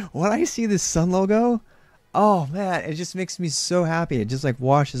 When I see this sun logo, oh man, it just makes me so happy. It just like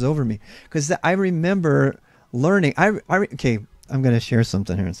washes over me because I remember learning. Okay, I'm gonna share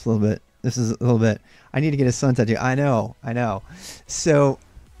something here. It's a little bit. This is a little bit. I need to get a sun tattoo. I know. So,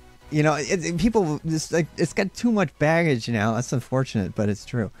 people just like it's got too much baggage now. That's unfortunate, but it's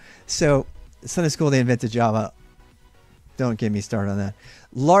true. So, Sunday school they invented Java. Don't get me started on that.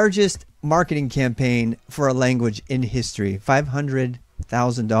 Largest marketing campaign for a language in history.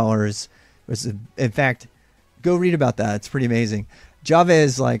 $500,000 was, in fact, go read about that. It's pretty amazing. Java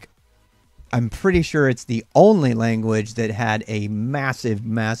is like, I'm pretty sure it's the only language that had a massive.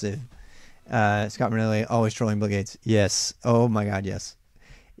 Scott Manelli always trolling Bill Gates. Yes. Oh my God. Yes.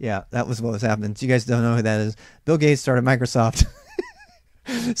 Yeah, that was what was happening. So you guys don't know who that is. Bill Gates started Microsoft.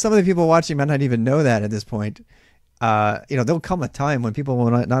 Some of the people watching might not even know that at this point. There'll come a time when people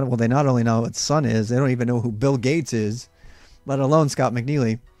they not only know what Sun is, they don't even know who Bill Gates is, let alone Scott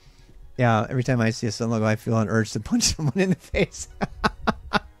McNeely. Yeah, every time I see a Sun logo, I feel an urge to punch someone in the face.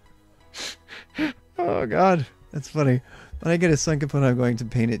 Oh God, that's funny. When I get a sun component, I'm going to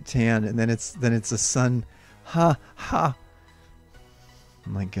paint it tan, and then it's a sun. Ha. Oh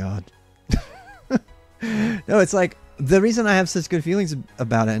my God. No, it's like the reason I have such good feelings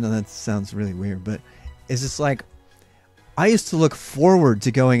about it. I know that sounds really weird, but it's just like I used to look forward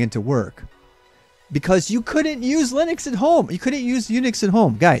to going into work because you couldn't use Linux at home. You couldn't use Unix at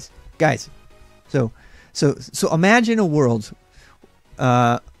home, guys. So imagine a world.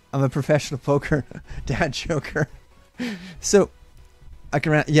 I'm a professional poker dad joker. So I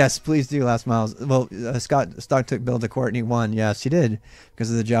can yes, please do last miles. Well, Stock took Bill to court and he won. Yes, he did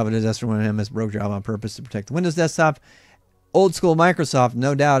because of the Java disaster when MS broke Java on purpose to protect the Windows desktop. Old school Microsoft,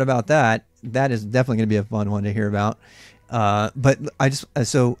 no doubt about that. That is definitely going to be a fun one to hear about. But I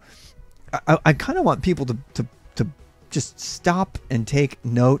kind of want people to just stop and take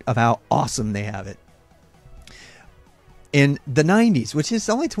note of how awesome they have it. in the 90s, which is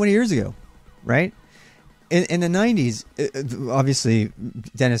only 20 years ago, right? In the 90s, obviously,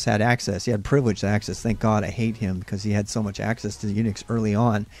 Dennis had access. He had privileged access. Thank God I hate him because he had so much access to Unix early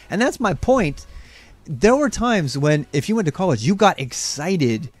on. And that's my point. There were times when, if you went to college, you got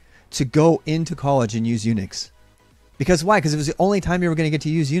excited to go into college and use Unix. Because why? Because it was the only time you were going to get to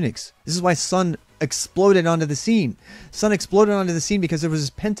use Unix. This is why Sun exploded onto the scene. Sun exploded onto the scene because there was this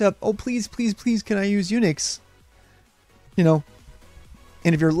pent up, oh, please, please, please, can I use Unix? You know,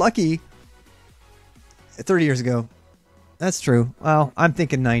 and if you're lucky, 30 years ago, that's true. Well, I'm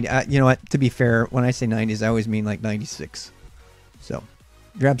thinking 90. You know what? To be fair, when I say 90s, I always mean like 96. So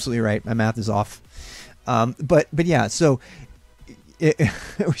you're absolutely right. My math is off. But yeah, so it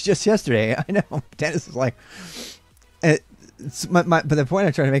was just yesterday. I know Dennis is like, but the point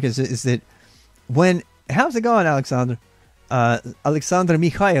I'm trying to make is that when, how's it going, Alexander? Alexander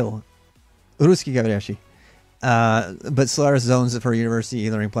Mikhail, Ruski Gavriashi. But Solaris owns it for a university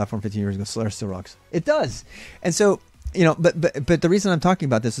e-learning platform 15 years ago. Solaris still rocks. It does. And so, you know, but the reason I'm talking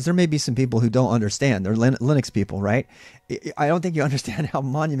about this is there may be some people who don't understand. They're Linux people, right? I don't think you understand how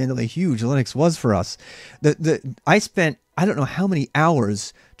monumentally huge Linux was for us. I spent, I don't know how many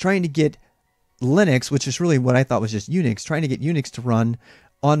hours trying to get Linux, which is really what I thought was just Unix, trying to get Unix to run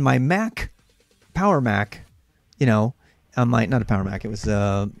on my Mac, Power Mac, you know, on my, not a Power Mac. It was,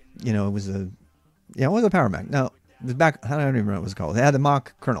 you know, it was a, yeah, it was a Power Mac. No, it was back, I don't even remember what it was called. It had the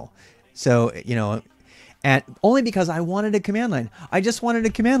mock kernel. So, you know, and only because I wanted a command line. I just wanted a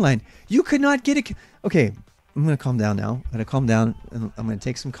command line. You could not get a, okay, I'm going to calm down now. I'm going to calm down, and I'm going to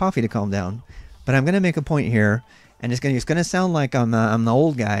take some coffee to calm down. But I'm going to make a point here, and it's going to sound like I'm the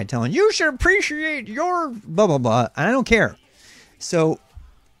old guy telling, you should appreciate your blah, blah, blah. And I don't care. So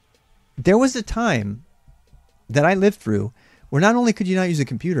there was a time that I lived through where not only could you not use a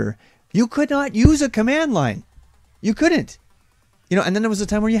computer, you could not use a command line. You couldn't. You know, and then there was a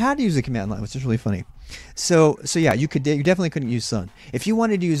time where you had to use a command line, which is really funny. So yeah, you definitely couldn't use Sun. If you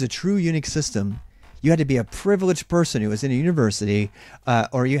wanted to use a true Unix system, you had to be a privileged person who was in a university,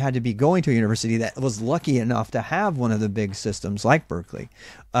 or you had to be going to a university that was lucky enough to have one of the big systems like Berkeley.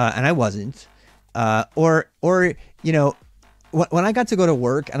 And I wasn't. Or you know, when I got to go to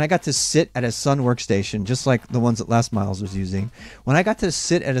work and I got to sit at a Sun workstation, just like the ones that Last Miles was using, when I got to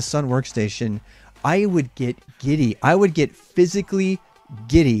sit at a Sun workstation, I would get giddy. I would get physically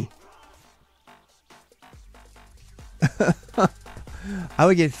giddy. I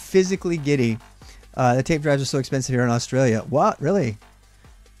would get physically giddy. The tape drives are so expensive here in Australia. What? Really?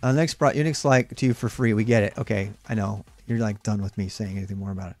 Next brought Unix like to you for free. We get it. Okay, I know. You're like done with me saying anything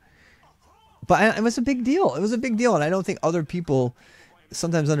more about it. But it was a big deal. It was a big deal, and I don't think other people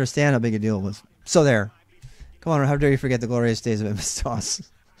sometimes understand how big a deal it was. So there. Come on, how dare you forget the glorious days of MS-DOS.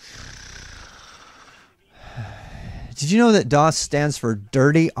 Did you know that DOS stands for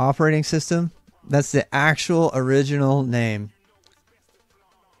Dirty Operating System? That's the actual original name.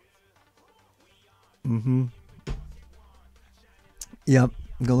 Mm-hmm. Yep,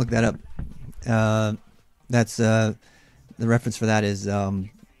 go look that up. That's the reference for that is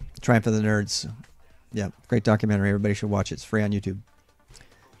Triumph of the Nerds. Yeah, great documentary. Everybody should watch it. It's free on YouTube.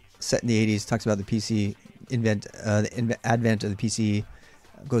 Set in the 80s, talks about the PC the advent of the PC.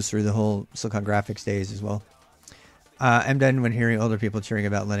 Goes through the whole Silicon Graphics days as well. I'm done when hearing older people cheering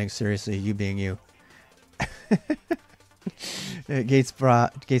about Linux. Seriously, you being you. Gates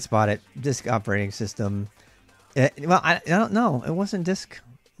bought it. Disk operating system. Well, I don't know. It wasn't disk.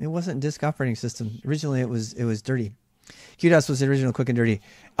 It wasn't disk operating system. Originally, it was dirty. QDOS was the original quick and dirty.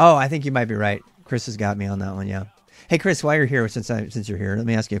 Oh, I think you might be right. Chris has got me on that one. Yeah. Hey, Chris, while you're here, since you're here, let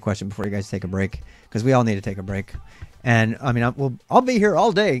me ask you a question before you guys take a break, because we all need to take a break. And I mean, I'll be here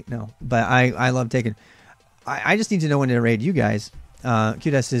all day. No, but I love taking. I just need to know when to raid you guys.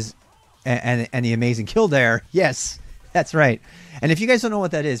 QDOS is and the amazing Kildare. Yes, that's right. And if you guys don't know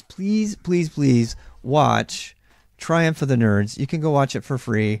what that is, please, please, please watch Triumph of the Nerds. You can go watch it for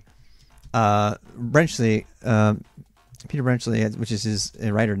free. Brenchley, Peter Brenchley, which is his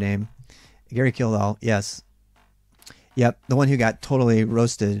writer name. Gary Kildall, yes. Yep, the one who got totally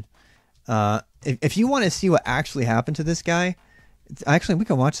roasted. If you want to see what actually happened to this guy, actually we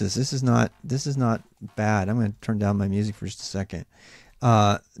can watch this. This is not bad. I'm going to turn down my music for just a second.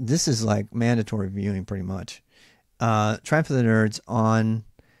 This is like mandatory viewing pretty much. Triumph of the Nerds on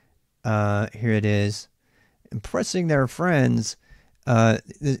here it is. Impressing their friends. I'm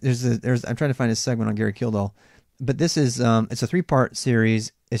trying to find a segment on Gary Kildall, but this is it's a 3-part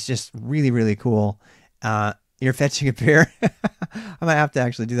series. It's just really, really cool. You're fetching a beer. I might have to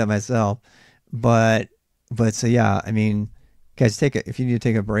actually do that myself. But so yeah, I mean, guys, if you need to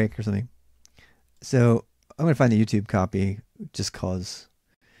take a break or something. So I'm gonna find the YouTube copy just cause.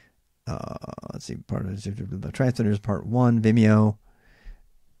 Let's see, part of Translators Part 1, Vimeo.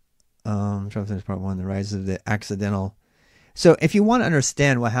 Translators Part 1, The Rise of the Accidental. So if you want to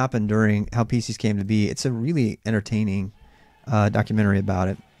understand what happened during how PCs came to be, it's a really entertaining documentary about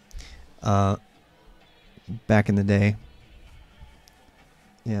it. Back in the day.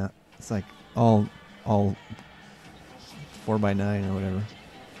 Yeah, it's like all 4x9 or whatever.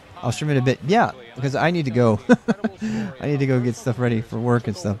 I'll stream it a bit. Yeah, because I need to go. I need to go get stuff ready for work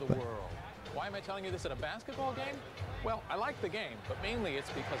and stuff. But why am I telling you this at a basketball game? Well, I like the game, but mainly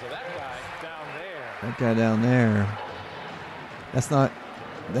it's because of that guy down there. That guy down there. That's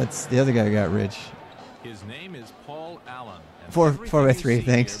the other guy who got rich. His name is Paul Allen. 4x3,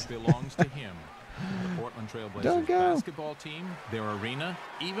 thanks. Belongs to him. The Portland Trailblazers basketball team, their arena,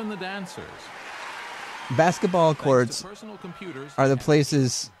 even the dancers. Basketball courts are the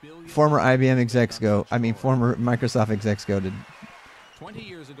places former IBM execs go. I mean, former Microsoft execs go to. 20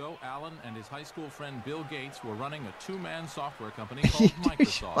 years ago, Allen and his high school friend Bill Gates were running a two-man software company called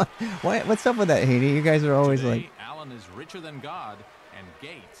Microsoft. What's up with that, Haney? You guys are always Today, like... Allen is richer than God, and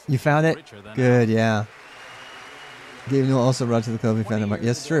Gates You found it? Good, Allen. Yeah. Gabe Newell also brought to the club. We found him.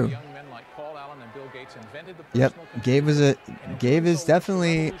 Yes, true. Young men like Paul Allen and Bill Gates invented the Yep. personal Gabe is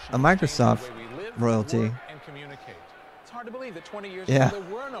definitely a Microsoft royalty. It's hard to believe that 20 years Yeah. ago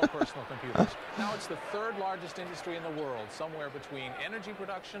there were no personal computers. Now it's the third largest industry in the world, somewhere between energy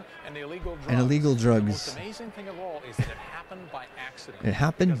production and illegal drugs. The most amazing thing of all is that it happened by accident. It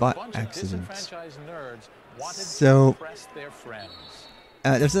happened by a bunch accident. Of disenfranchised nerds wanted So, to impress their friends.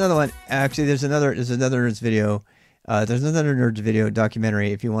 There's another one. Actually, there's another Nerds video. There's another Nerds video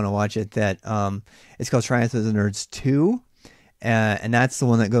documentary if you want to watch it. That it's called Triumph of the Nerds 2, and that's the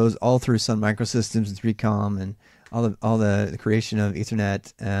one that goes all through Sun Microsystems and 3Com and all the creation of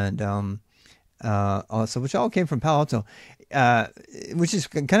Ethernet and also which all came from Palo Alto, which is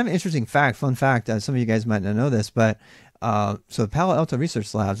kind of an interesting fun fact. Some of you guys might not know this, but so Palo Alto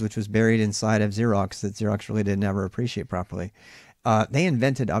Research Labs, which was buried inside of Xerox, that Xerox really didn't ever appreciate properly. They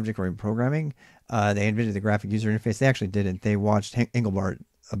invented object-oriented programming. They invented the graphic user interface. They actually didn't. They watched Engelbart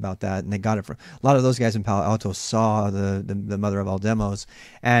about that, and they got it from a lot of those guys in Palo Alto. Saw the mother of all demos,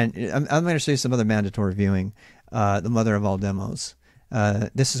 and I'm going to show you some other mandatory viewing. The mother of all demos.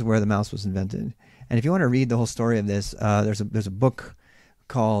 This is where the mouse was invented. And if you want to read the whole story of this, there's a book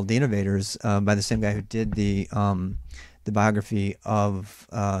called The Innovators by the same guy who did the biography of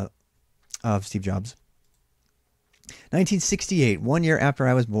Steve Jobs. 1968, 1 year after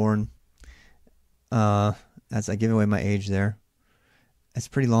I was born. I give away my age there. That's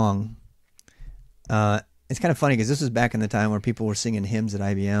pretty long. It's kind of funny because this was back in the time where people were singing hymns at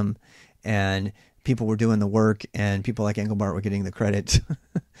IBM, and people were doing the work, and people like Engelbart were getting the credit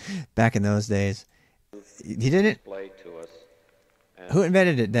back in those days. He did it? Who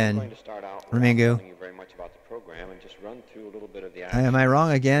invented it then? Ramingu? Am I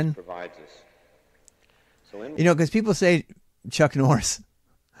wrong again? You know, because people say Chuck Norris.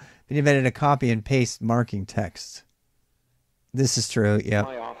 He invented a copy and paste marking text. This is true,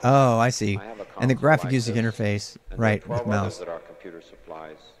 yeah. Oh, I see. And the graphic user interface, right, with mouse.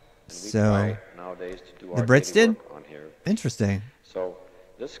 So, the Brits did? Interesting. So,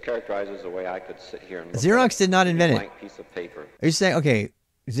 this characterizes the way I could sit here and look Xerox did not invent it. Piece of paper. Are you saying, okay,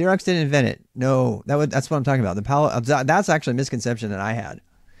 Xerox didn't invent it? No, that's what I'm talking about. That's actually a misconception that I had.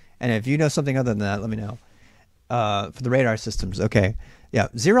 And if you know something other than that, let me know. For the radar systems, okay. Yeah,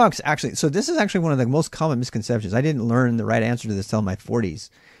 Xerox actually, so this is actually one of the most common misconceptions. I didn't learn the right answer to this till my 40s.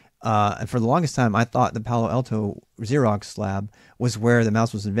 And for the longest time, I thought the Palo Alto Xerox lab was where the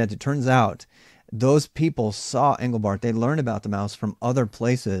mouse was invented. Turns out, those people saw Engelbart. They learned about the mouse from other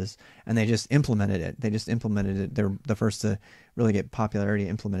places, and they just implemented it. They're the first to really get popularity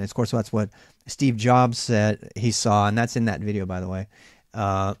implemented. Of course, that's what Steve Jobs said he saw, and that's in that video, by the way.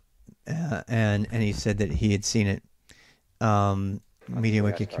 And he said that he had seen it.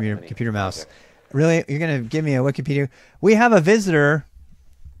 MediaWiki computer mouse. Really? You're going to give me a Wikipedia? We have a visitor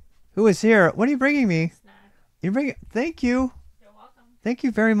who is here. What are you bringing me? You're bringing... Thank you. You're welcome. Thank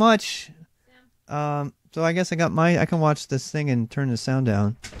you very much. So I guess I can watch this thing and turn the sound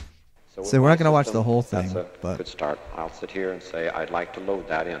down. So we're not going to watch the whole thing. That's a good start. I'll sit here and say, I'd like to load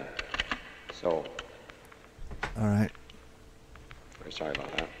that in. So. All right. Very sorry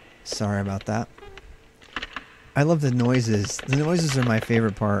about that. Sorry about that. I love the noises. The noises are my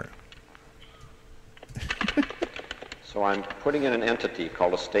favorite part. So I'm putting in an entity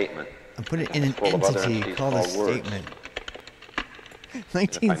called a statement. I'm putting in an entity called a statement.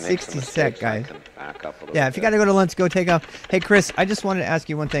 1966, guys. Yeah, if you got to go to lunch, go take off. Hey, Chris, I just wanted to ask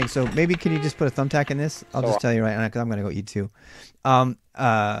you one thing. So maybe can you just put a thumbtack in this? I'll just tell you right now because I'm going to go eat too.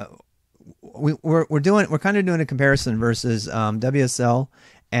 We're kind of doing a comparison versus WSL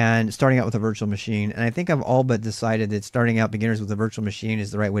and starting out with a virtual machine. And I think I've all but decided that starting out beginners with a virtual machine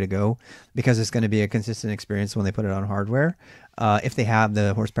is the right way to go because it's going to be a consistent experience when they put it on hardware, if they have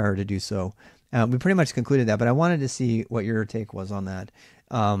the horsepower to do so. We pretty much concluded that, but I wanted to see what your take was on that.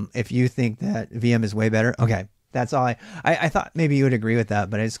 If you think that VM is way better, okay. That's all I thought maybe you would agree with that,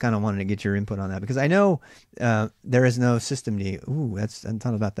 but I just kind of wanted to get your input on that because I know there is no system D. Ooh, I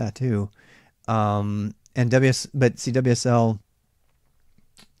thought about that too. And but WSL,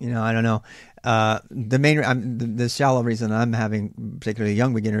 I don't know. The main, the shallow reason I'm having particularly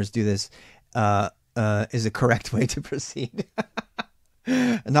young beginners do this is a correct way to proceed.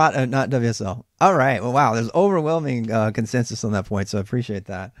 not WSL. All right. Well, wow. There's overwhelming consensus on that point, so I appreciate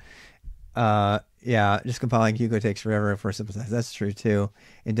that. Yeah, just compiling Hugo takes forever for sympathize. That's true too.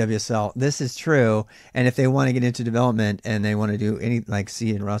 In WSL, this is true. And if they want to get into development and they want to do any like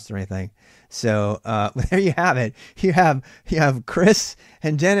C and Rust or anything, so there you have it. You have Chris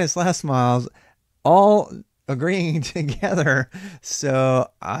and Dennis last miles all agreeing together. So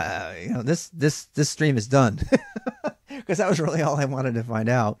this stream is done because that was really all I wanted to find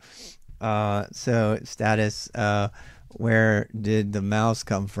out. So status, where did the mouse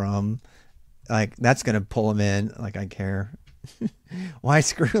come from? Like, that's going to pull them in. Like, I care. Why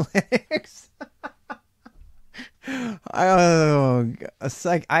screw Linux? It's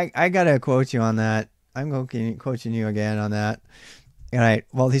like, I got to quote you on that. I'm quoting you again on that. All right.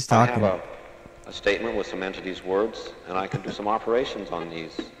 Well, he's talking. I have a statement with some entities' words, and I can do some operations on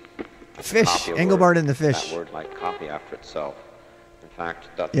these. Fish. Engelbart and the fish. That word like copy after itself. In fact,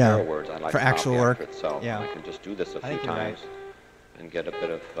 that yeah. pair of words I like for to actual copy work. After itself. Yeah. And I can just do this a few times. Right. And get a bit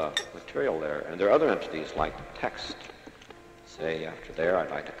of material there. And there are other entities like text. Say after there,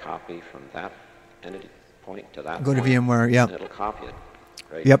 I'd like to copy from that entity point to that Go point, to VMware, yep. And it'll copy it.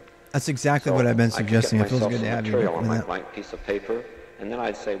 Great. Yep, that's exactly what I've been I suggesting. It feels good to have you on my that. blank piece of paper, and then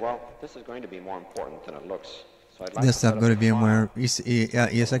I'd say, well, this is going to be more important than it looks. So I'd like This stuff, to go to VMware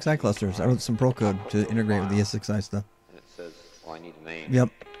ESXi clusters. I wrote some pro code to integrate with the ESXi stuff. And it says, well, I need a name. Yep.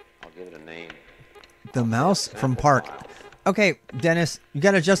 I'll give it a name. The mouse from Park. Okay, Dennis, you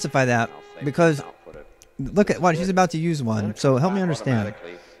got to justify that because look at what she's about to use one. So help me understand.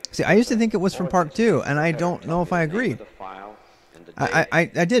 See, I used to think it was from Park too, and I don't know if I agree.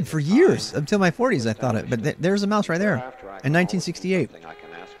 I did for years until my 40s. I thought it, but there's a mouse right there in 1968.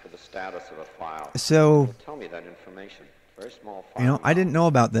 So I didn't know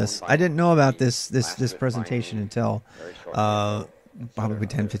about this. I didn't know about this presentation until probably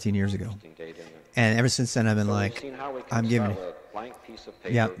 10, 15 years ago. And ever since then, I've been like, I'm giving it.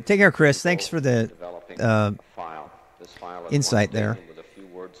 Yeah. Take care, Chris. Thanks for the insight there.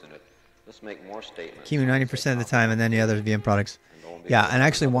 Kimu 90% of the time, and then the other VM products. Yeah, and I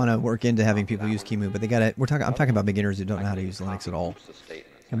actually want to work into having people use Kimu, but they got to. I'm talking about beginners who don't know how to use Linux at all.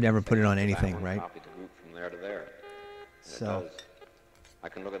 Have never put it on anything, right? So I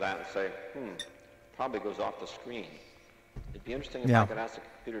can look at that and say, probably goes off the screen. It'd be interesting if I could ask the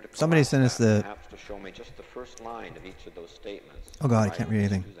computer to somebody sent us the perhaps to show me just the first line of each of those statements. Oh God, I can't read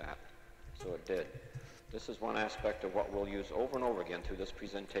anything. So it did. This is one aspect of what we'll use over and over again through this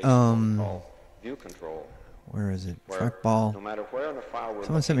presentation called view control. Where is it? Trackball. No matter where in the file we're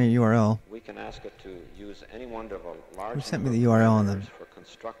Someone sent me a URL. We can ask it to use any one of a large Who sent me the URL on the for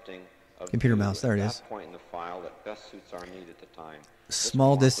constructing computer mouse? There it is. that point in the file that best suits our need at the time.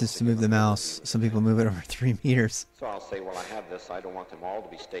 Small distance to move the mouse. Some people move it over 3 meters. So I'll say, well, I have this. I don't want them all to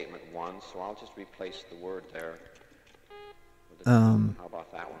be statement 1, so I'll just replace the word there. How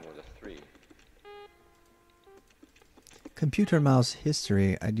about that one with a 3? Computer mouse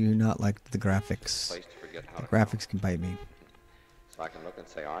history. I do not like the graphics. The graphics can bite me. So I can look and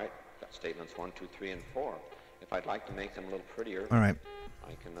say, all right, got statements 1, 2, 3, and 4. If I'd like to make them a little prettier, all right.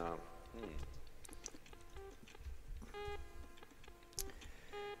 I can.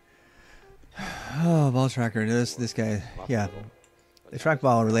 Oh, ball tracker. This guy. Yeah. The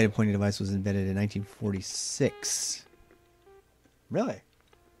trackball related pointing device was invented in 1946. Really?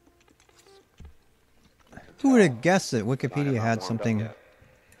 Who would have guessed that Wikipedia had something? I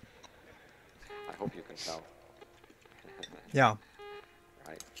hope you can tell. Yeah.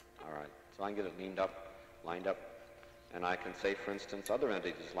 Right. All right. So I can get it lined up, and I can say, for instance, other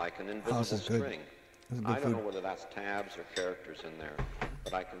entities like an invisible string. I don't know whether that's tabs or characters in there,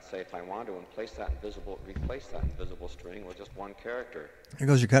 but I can say if I want to replace that invisible string with just one character. Here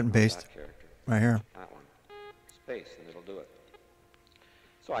goes your cut and paste. Right here. That one. Space, and it'll do it.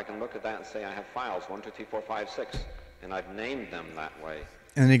 So I can look at that and say I have files 1, 2, 3, 4, 5, 6, and I've named them that way.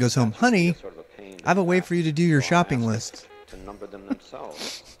 And then he goes home, honey, I have a way for you to do your shopping list. To number them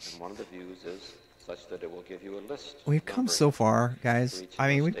themselves, and one of the views is such that it will give you a list. We've come so far, guys. I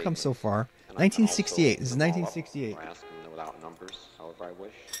mean, we've come so far. 1968. This is 1968. Or ask them without numbers, however I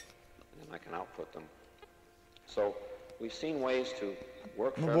wish, and then I can output them. So we've seen ways to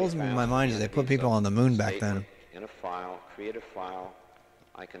work. What blows me in my mind is they put people on the moon back then. In a file, create a file.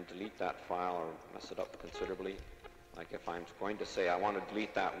 I can delete that file or mess it up considerably. Like if I'm going to say I want to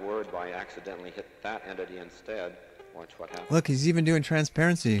delete that word, but I accidentally hit that entity instead. Watch what happens. Look, he's even doing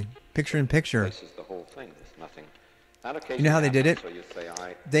transparency, picture in picture. This is the whole thing. There's nothing. You know how they did it? So you say,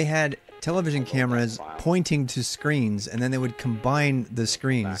 they had television cameras pointing to screens, and then they would combine the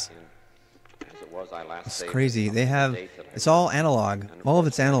screens. It's crazy. They have, it's all analog. All of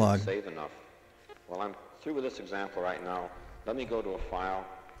it's analog. Well, I'm through with this example right now. Let me go to a file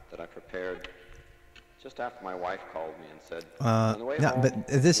that I prepared just after my wife called me and said, on the way home, but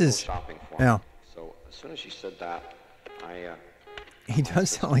this is shopping for me. Yeah. So as soon as she said that, he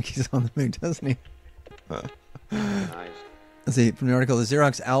does sound like he's on the moon, doesn't he? Let's see, from the article, the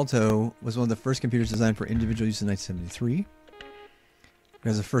Xerox Alto was one of the first computers designed for individual use in 1973. It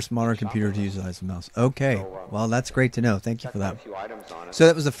was the first modern computer to utilize a mouse. Okay, well, that's great to know. Thank you for that. So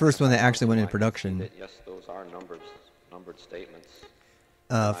that was the first one that actually went into production. Yes, those are numbered statements.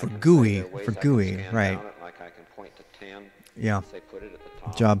 For GUI, right. Like I can point to 10, yeah. say put it at the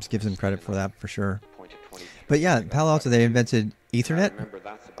top. Jobs gives him credit for that, for sure. But yeah, Palo Alto, they invented Ethernet.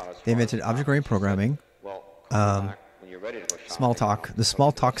 They invented object-oriented programming. Smalltalk, the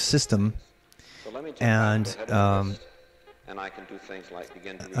Smalltalk system. And I can do things like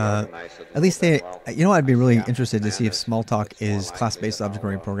begin to reorganize it. at least they, you know, I'd be really interested to see if Smalltalk is class-based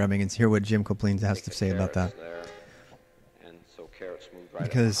object-oriented programming and to hear what Jim Copeland has to say about that.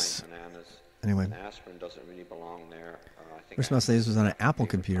 Because, anyway, first mouse this was on an Apple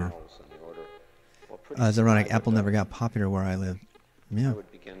computer. It's ironic, Apple never got popular where I live. Yeah.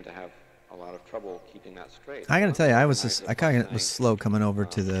 I gotta tell you, I kind of was slow coming over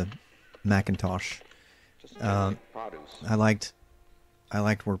to the Macintosh. I liked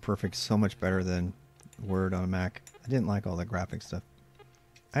WordPerfect so much better than Word on a Mac. I didn't like all the graphic stuff.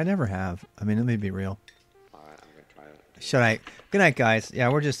 I never have. I mean, let me be real. Should I? Good night, guys. Yeah,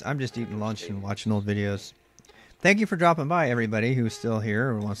 I'm just eating lunch and watching old videos. Thank you for dropping by, everybody who's still here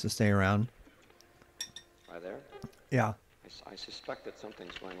or wants to stay around. Right there? Yeah. I suspect that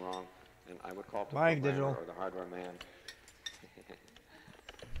something's going wrong, and I would call the Digital or the hardware man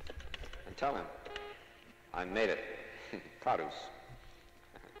and tell him I made it. Produce.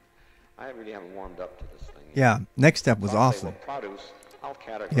 I really haven't warmed up to this thing yet. Yeah. Next step was awesome. Produce. I'll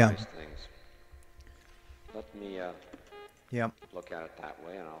categorize things. Let me look at it that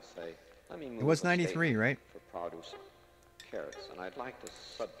way, and I'll say, let me move. It was 93, right? For produce carrots, and I'd like to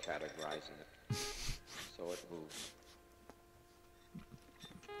subcategorizing it so it moves.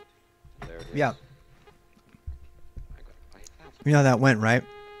 There it is. Yeah. You know how that went, right?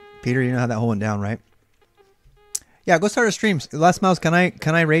 Peter, you know how that whole went down, right? Yeah, go start a stream. Last Mouse, can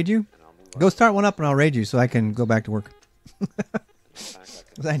I raid you? Go start one up and I'll raid you so I can go back to work.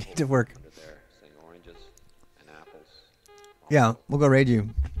 I need to work. Yeah, we'll go raid you.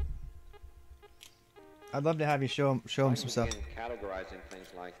 I'd love to have you show him some stuff. Categorizing things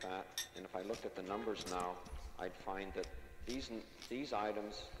like that, and if I looked at the numbers now, I'd find that these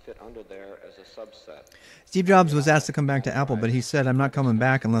items fit under there as a subset. Steve Jobs was asked to come back to Apple, but he said, "I'm not coming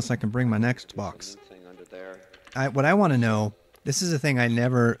back unless I can bring my next box." What I want to know, this is a thing I've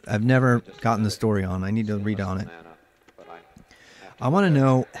never gotten the story on. I need to read on it. I want to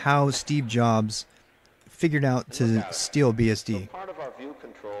know how Steve Jobs figured out to steal BSD. Part of our view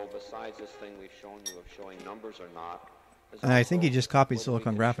control, besides this thing we've shown you of showing numbers or not, and I think he just copied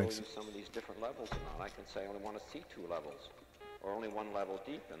Silicon Graphics. Some of these different levels or not. I can say I only want to see 2 levels, or only 1 level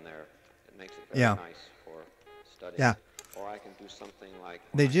deep in there. It makes it very nice for studying. Yeah. Or I can do something like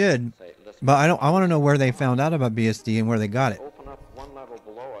they did, but I want to know where they found out about BSD and where they got it. Open up 1 level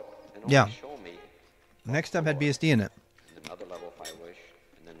below it and only show me. Next step had BSD in it. And another level if I wish,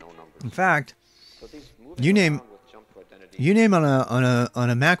 and then no numbers. In fact, you name on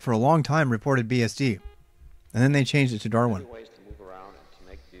a Mac for a long time reported BSD, and then they changed it to Darwin.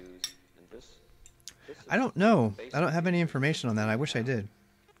 I don't know. I don't have any information on that. I wish I did.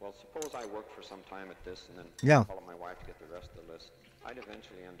 Well, suppose I worked for some time at this and then follow my wife to get the rest of the list. I'd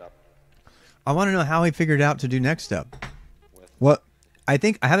eventually end up. I want to know how he figured out to do next step. What I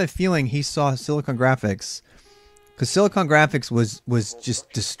have a feeling he saw Silicon Graphics, because Silicon Graphics was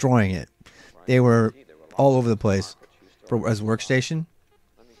just destroying it. They were all over the place as a workstation.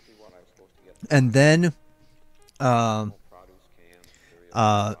 And then, and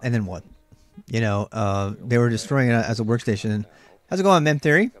then what? You know, they were destroying it as a workstation. How's it going, Mem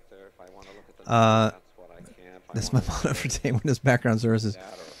Theory? That's my motto for today. Windows background services.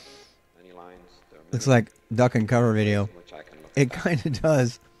 Looks like duck and cover video. It kind of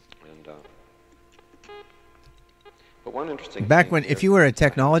does. Back when, if you were a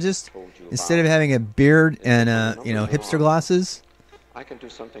technologist, instead of having a beard and hipster glasses, I can do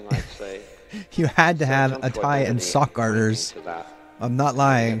something like say, you had to have a tie and sock garters. I'm not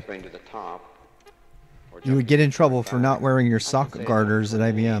lying. You would get in trouble for not wearing your sock garters at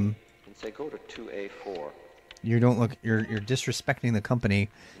IBM. And say go to 2A4. You don't look. You're disrespecting the company,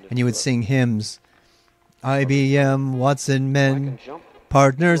 and you would sing hymns. IBM, Watson Men,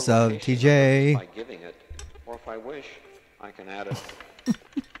 partners of TJ. By giving it, or if I wish, I can add it.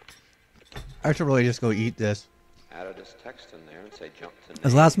 I should really just go eat this. Add it as text in there and say jump to name.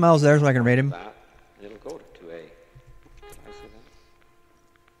 Is Last Miles there so I can rate him? That, it'll go to 2A. Did I say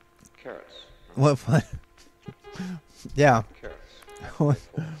that? Carrots. What fun. Yeah. Carrots.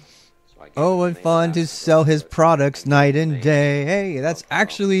 Oh, what fun to sell his products night and day. Hey, that's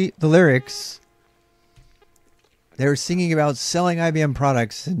actually the lyrics. They were singing about selling IBM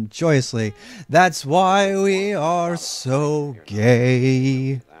products and joyously. That's why we are so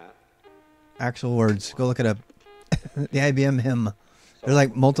gay. Actual words. Go look it up. The IBM hymn. There's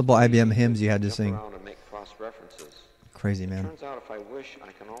like multiple IBM hymns you had to sing. Crazy, man.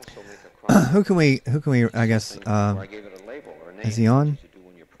 Who can we, I guess, is he on?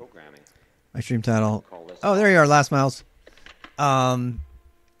 My stream title. Oh, there you are, Last Miles.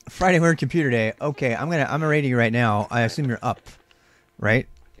 Friday Weird Computer Day. Okay, I'm rating you right now. I assume you're up, right?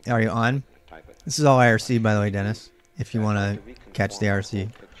 Are you on? This is all IRC, by the way, Dennis. If you want to catch the IRC.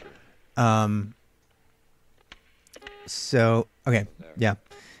 So okay, yeah.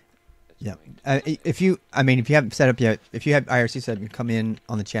 If you haven't set up yet, if you have IRC set up, you come in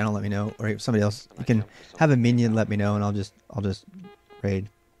on the channel. Let me know, or if somebody else. You can have a minion. Let me know, and I'll just raid.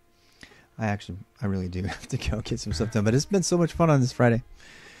 I really do have to go get some stuff done, but it's been so much fun on this Friday.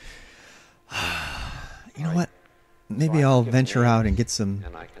 You know what? Maybe I'll venture out and get some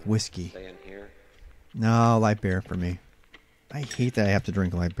whiskey. No, light beer for me. I hate that I have to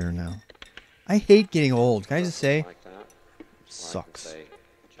drink light beer now. I hate getting old. Can I just say? Sucks.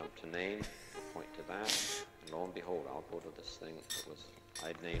 Jump to name, point to that, and lo and behold, I'll go to this thing that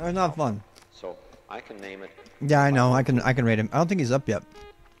I'd named. It's not fun. So I can name it. Yeah, I know. I can rate him. I don't think he's up yet.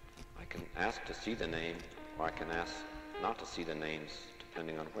 I can ask to see the name, or I can ask not to see the names,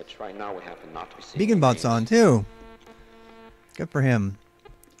 depending on which. Right now we happen not to be seeing. Beaconbot's on too. Good for him.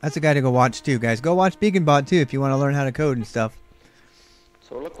 That's a guy to go watch too, guys. Go watch Beaconbot too if you want to learn how to code and stuff.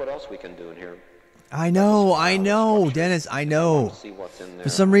 So look what else we can do in here. I know, Dennis, I know. For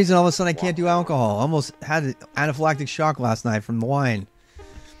some reason, all of a sudden, I can't do alcohol. I almost had an anaphylactic shock last night from the wine.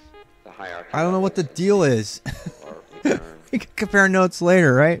 I don't know what the deal is. We can compare notes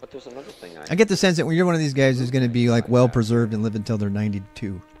later, right? I get the sense that when you're one of these guys who's going to be like well preserved and live until they're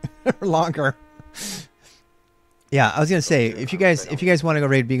 92 or longer. Yeah, I was gonna say if you guys want to go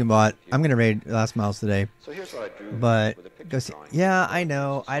raid Beaconbot, I'm gonna raid Last Miles today. So here's what I drew. But go see. Yeah, I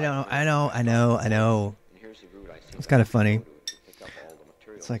know. It's kind of funny.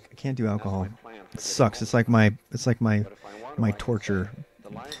 It's like I can't do alcohol. It sucks. It's like my torture.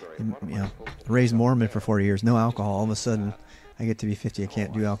 You know, raised Mormon for 40 years, no alcohol. All of a sudden, I get to be 50. I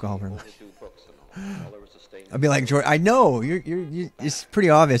can't do alcohol very much. I'll be like George. I know you're. It's pretty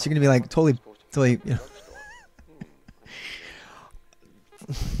obvious. You're gonna be like totally. You know.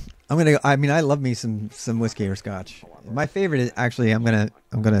 I love me some whiskey or scotch. My favorite is actually, I'm gonna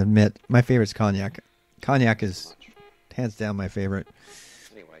admit, my favorite's cognac. Cognac is hands down my favorite.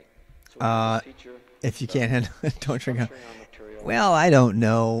 If you can't handle it, don't drink it. Well, I don't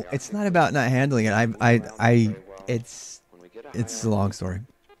know. It's not about not handling it. It's a long story.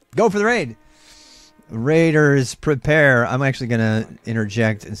 Go for the raid. Raiders, prepare. I'm actually gonna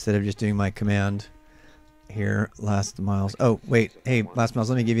interject instead of just doing my command. Here, Last Miles. Oh wait, hey, Last Miles.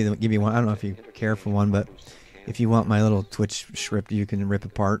 Let me give you one. I don't know if you care for one, but if you want my little Twitch script, you can rip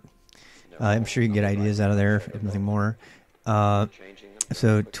apart. I'm sure you can get ideas out of there, if nothing more.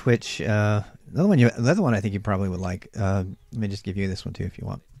 So Twitch. Another one I think you probably would like. Let me just give you this one too, if you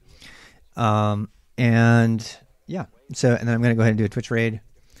want. And yeah. So and then I'm gonna go ahead and do a Twitch raid.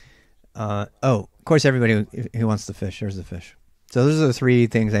 Of course, everybody who wants the fish, there's the fish. So those are the three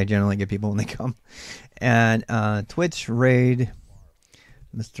things I generally give people when they come. And Twitch raid,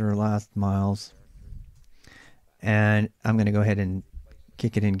 Mr. Last Miles. And I'm going to go ahead and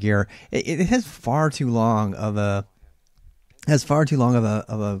kick it in gear. It has far too long of a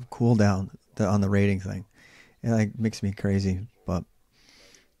cooldown. on the rating thing. It like makes me crazy, but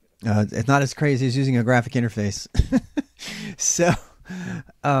it's not as crazy as using a graphic interface. So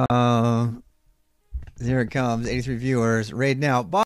there it comes. 83 viewers. Raid now. Bye.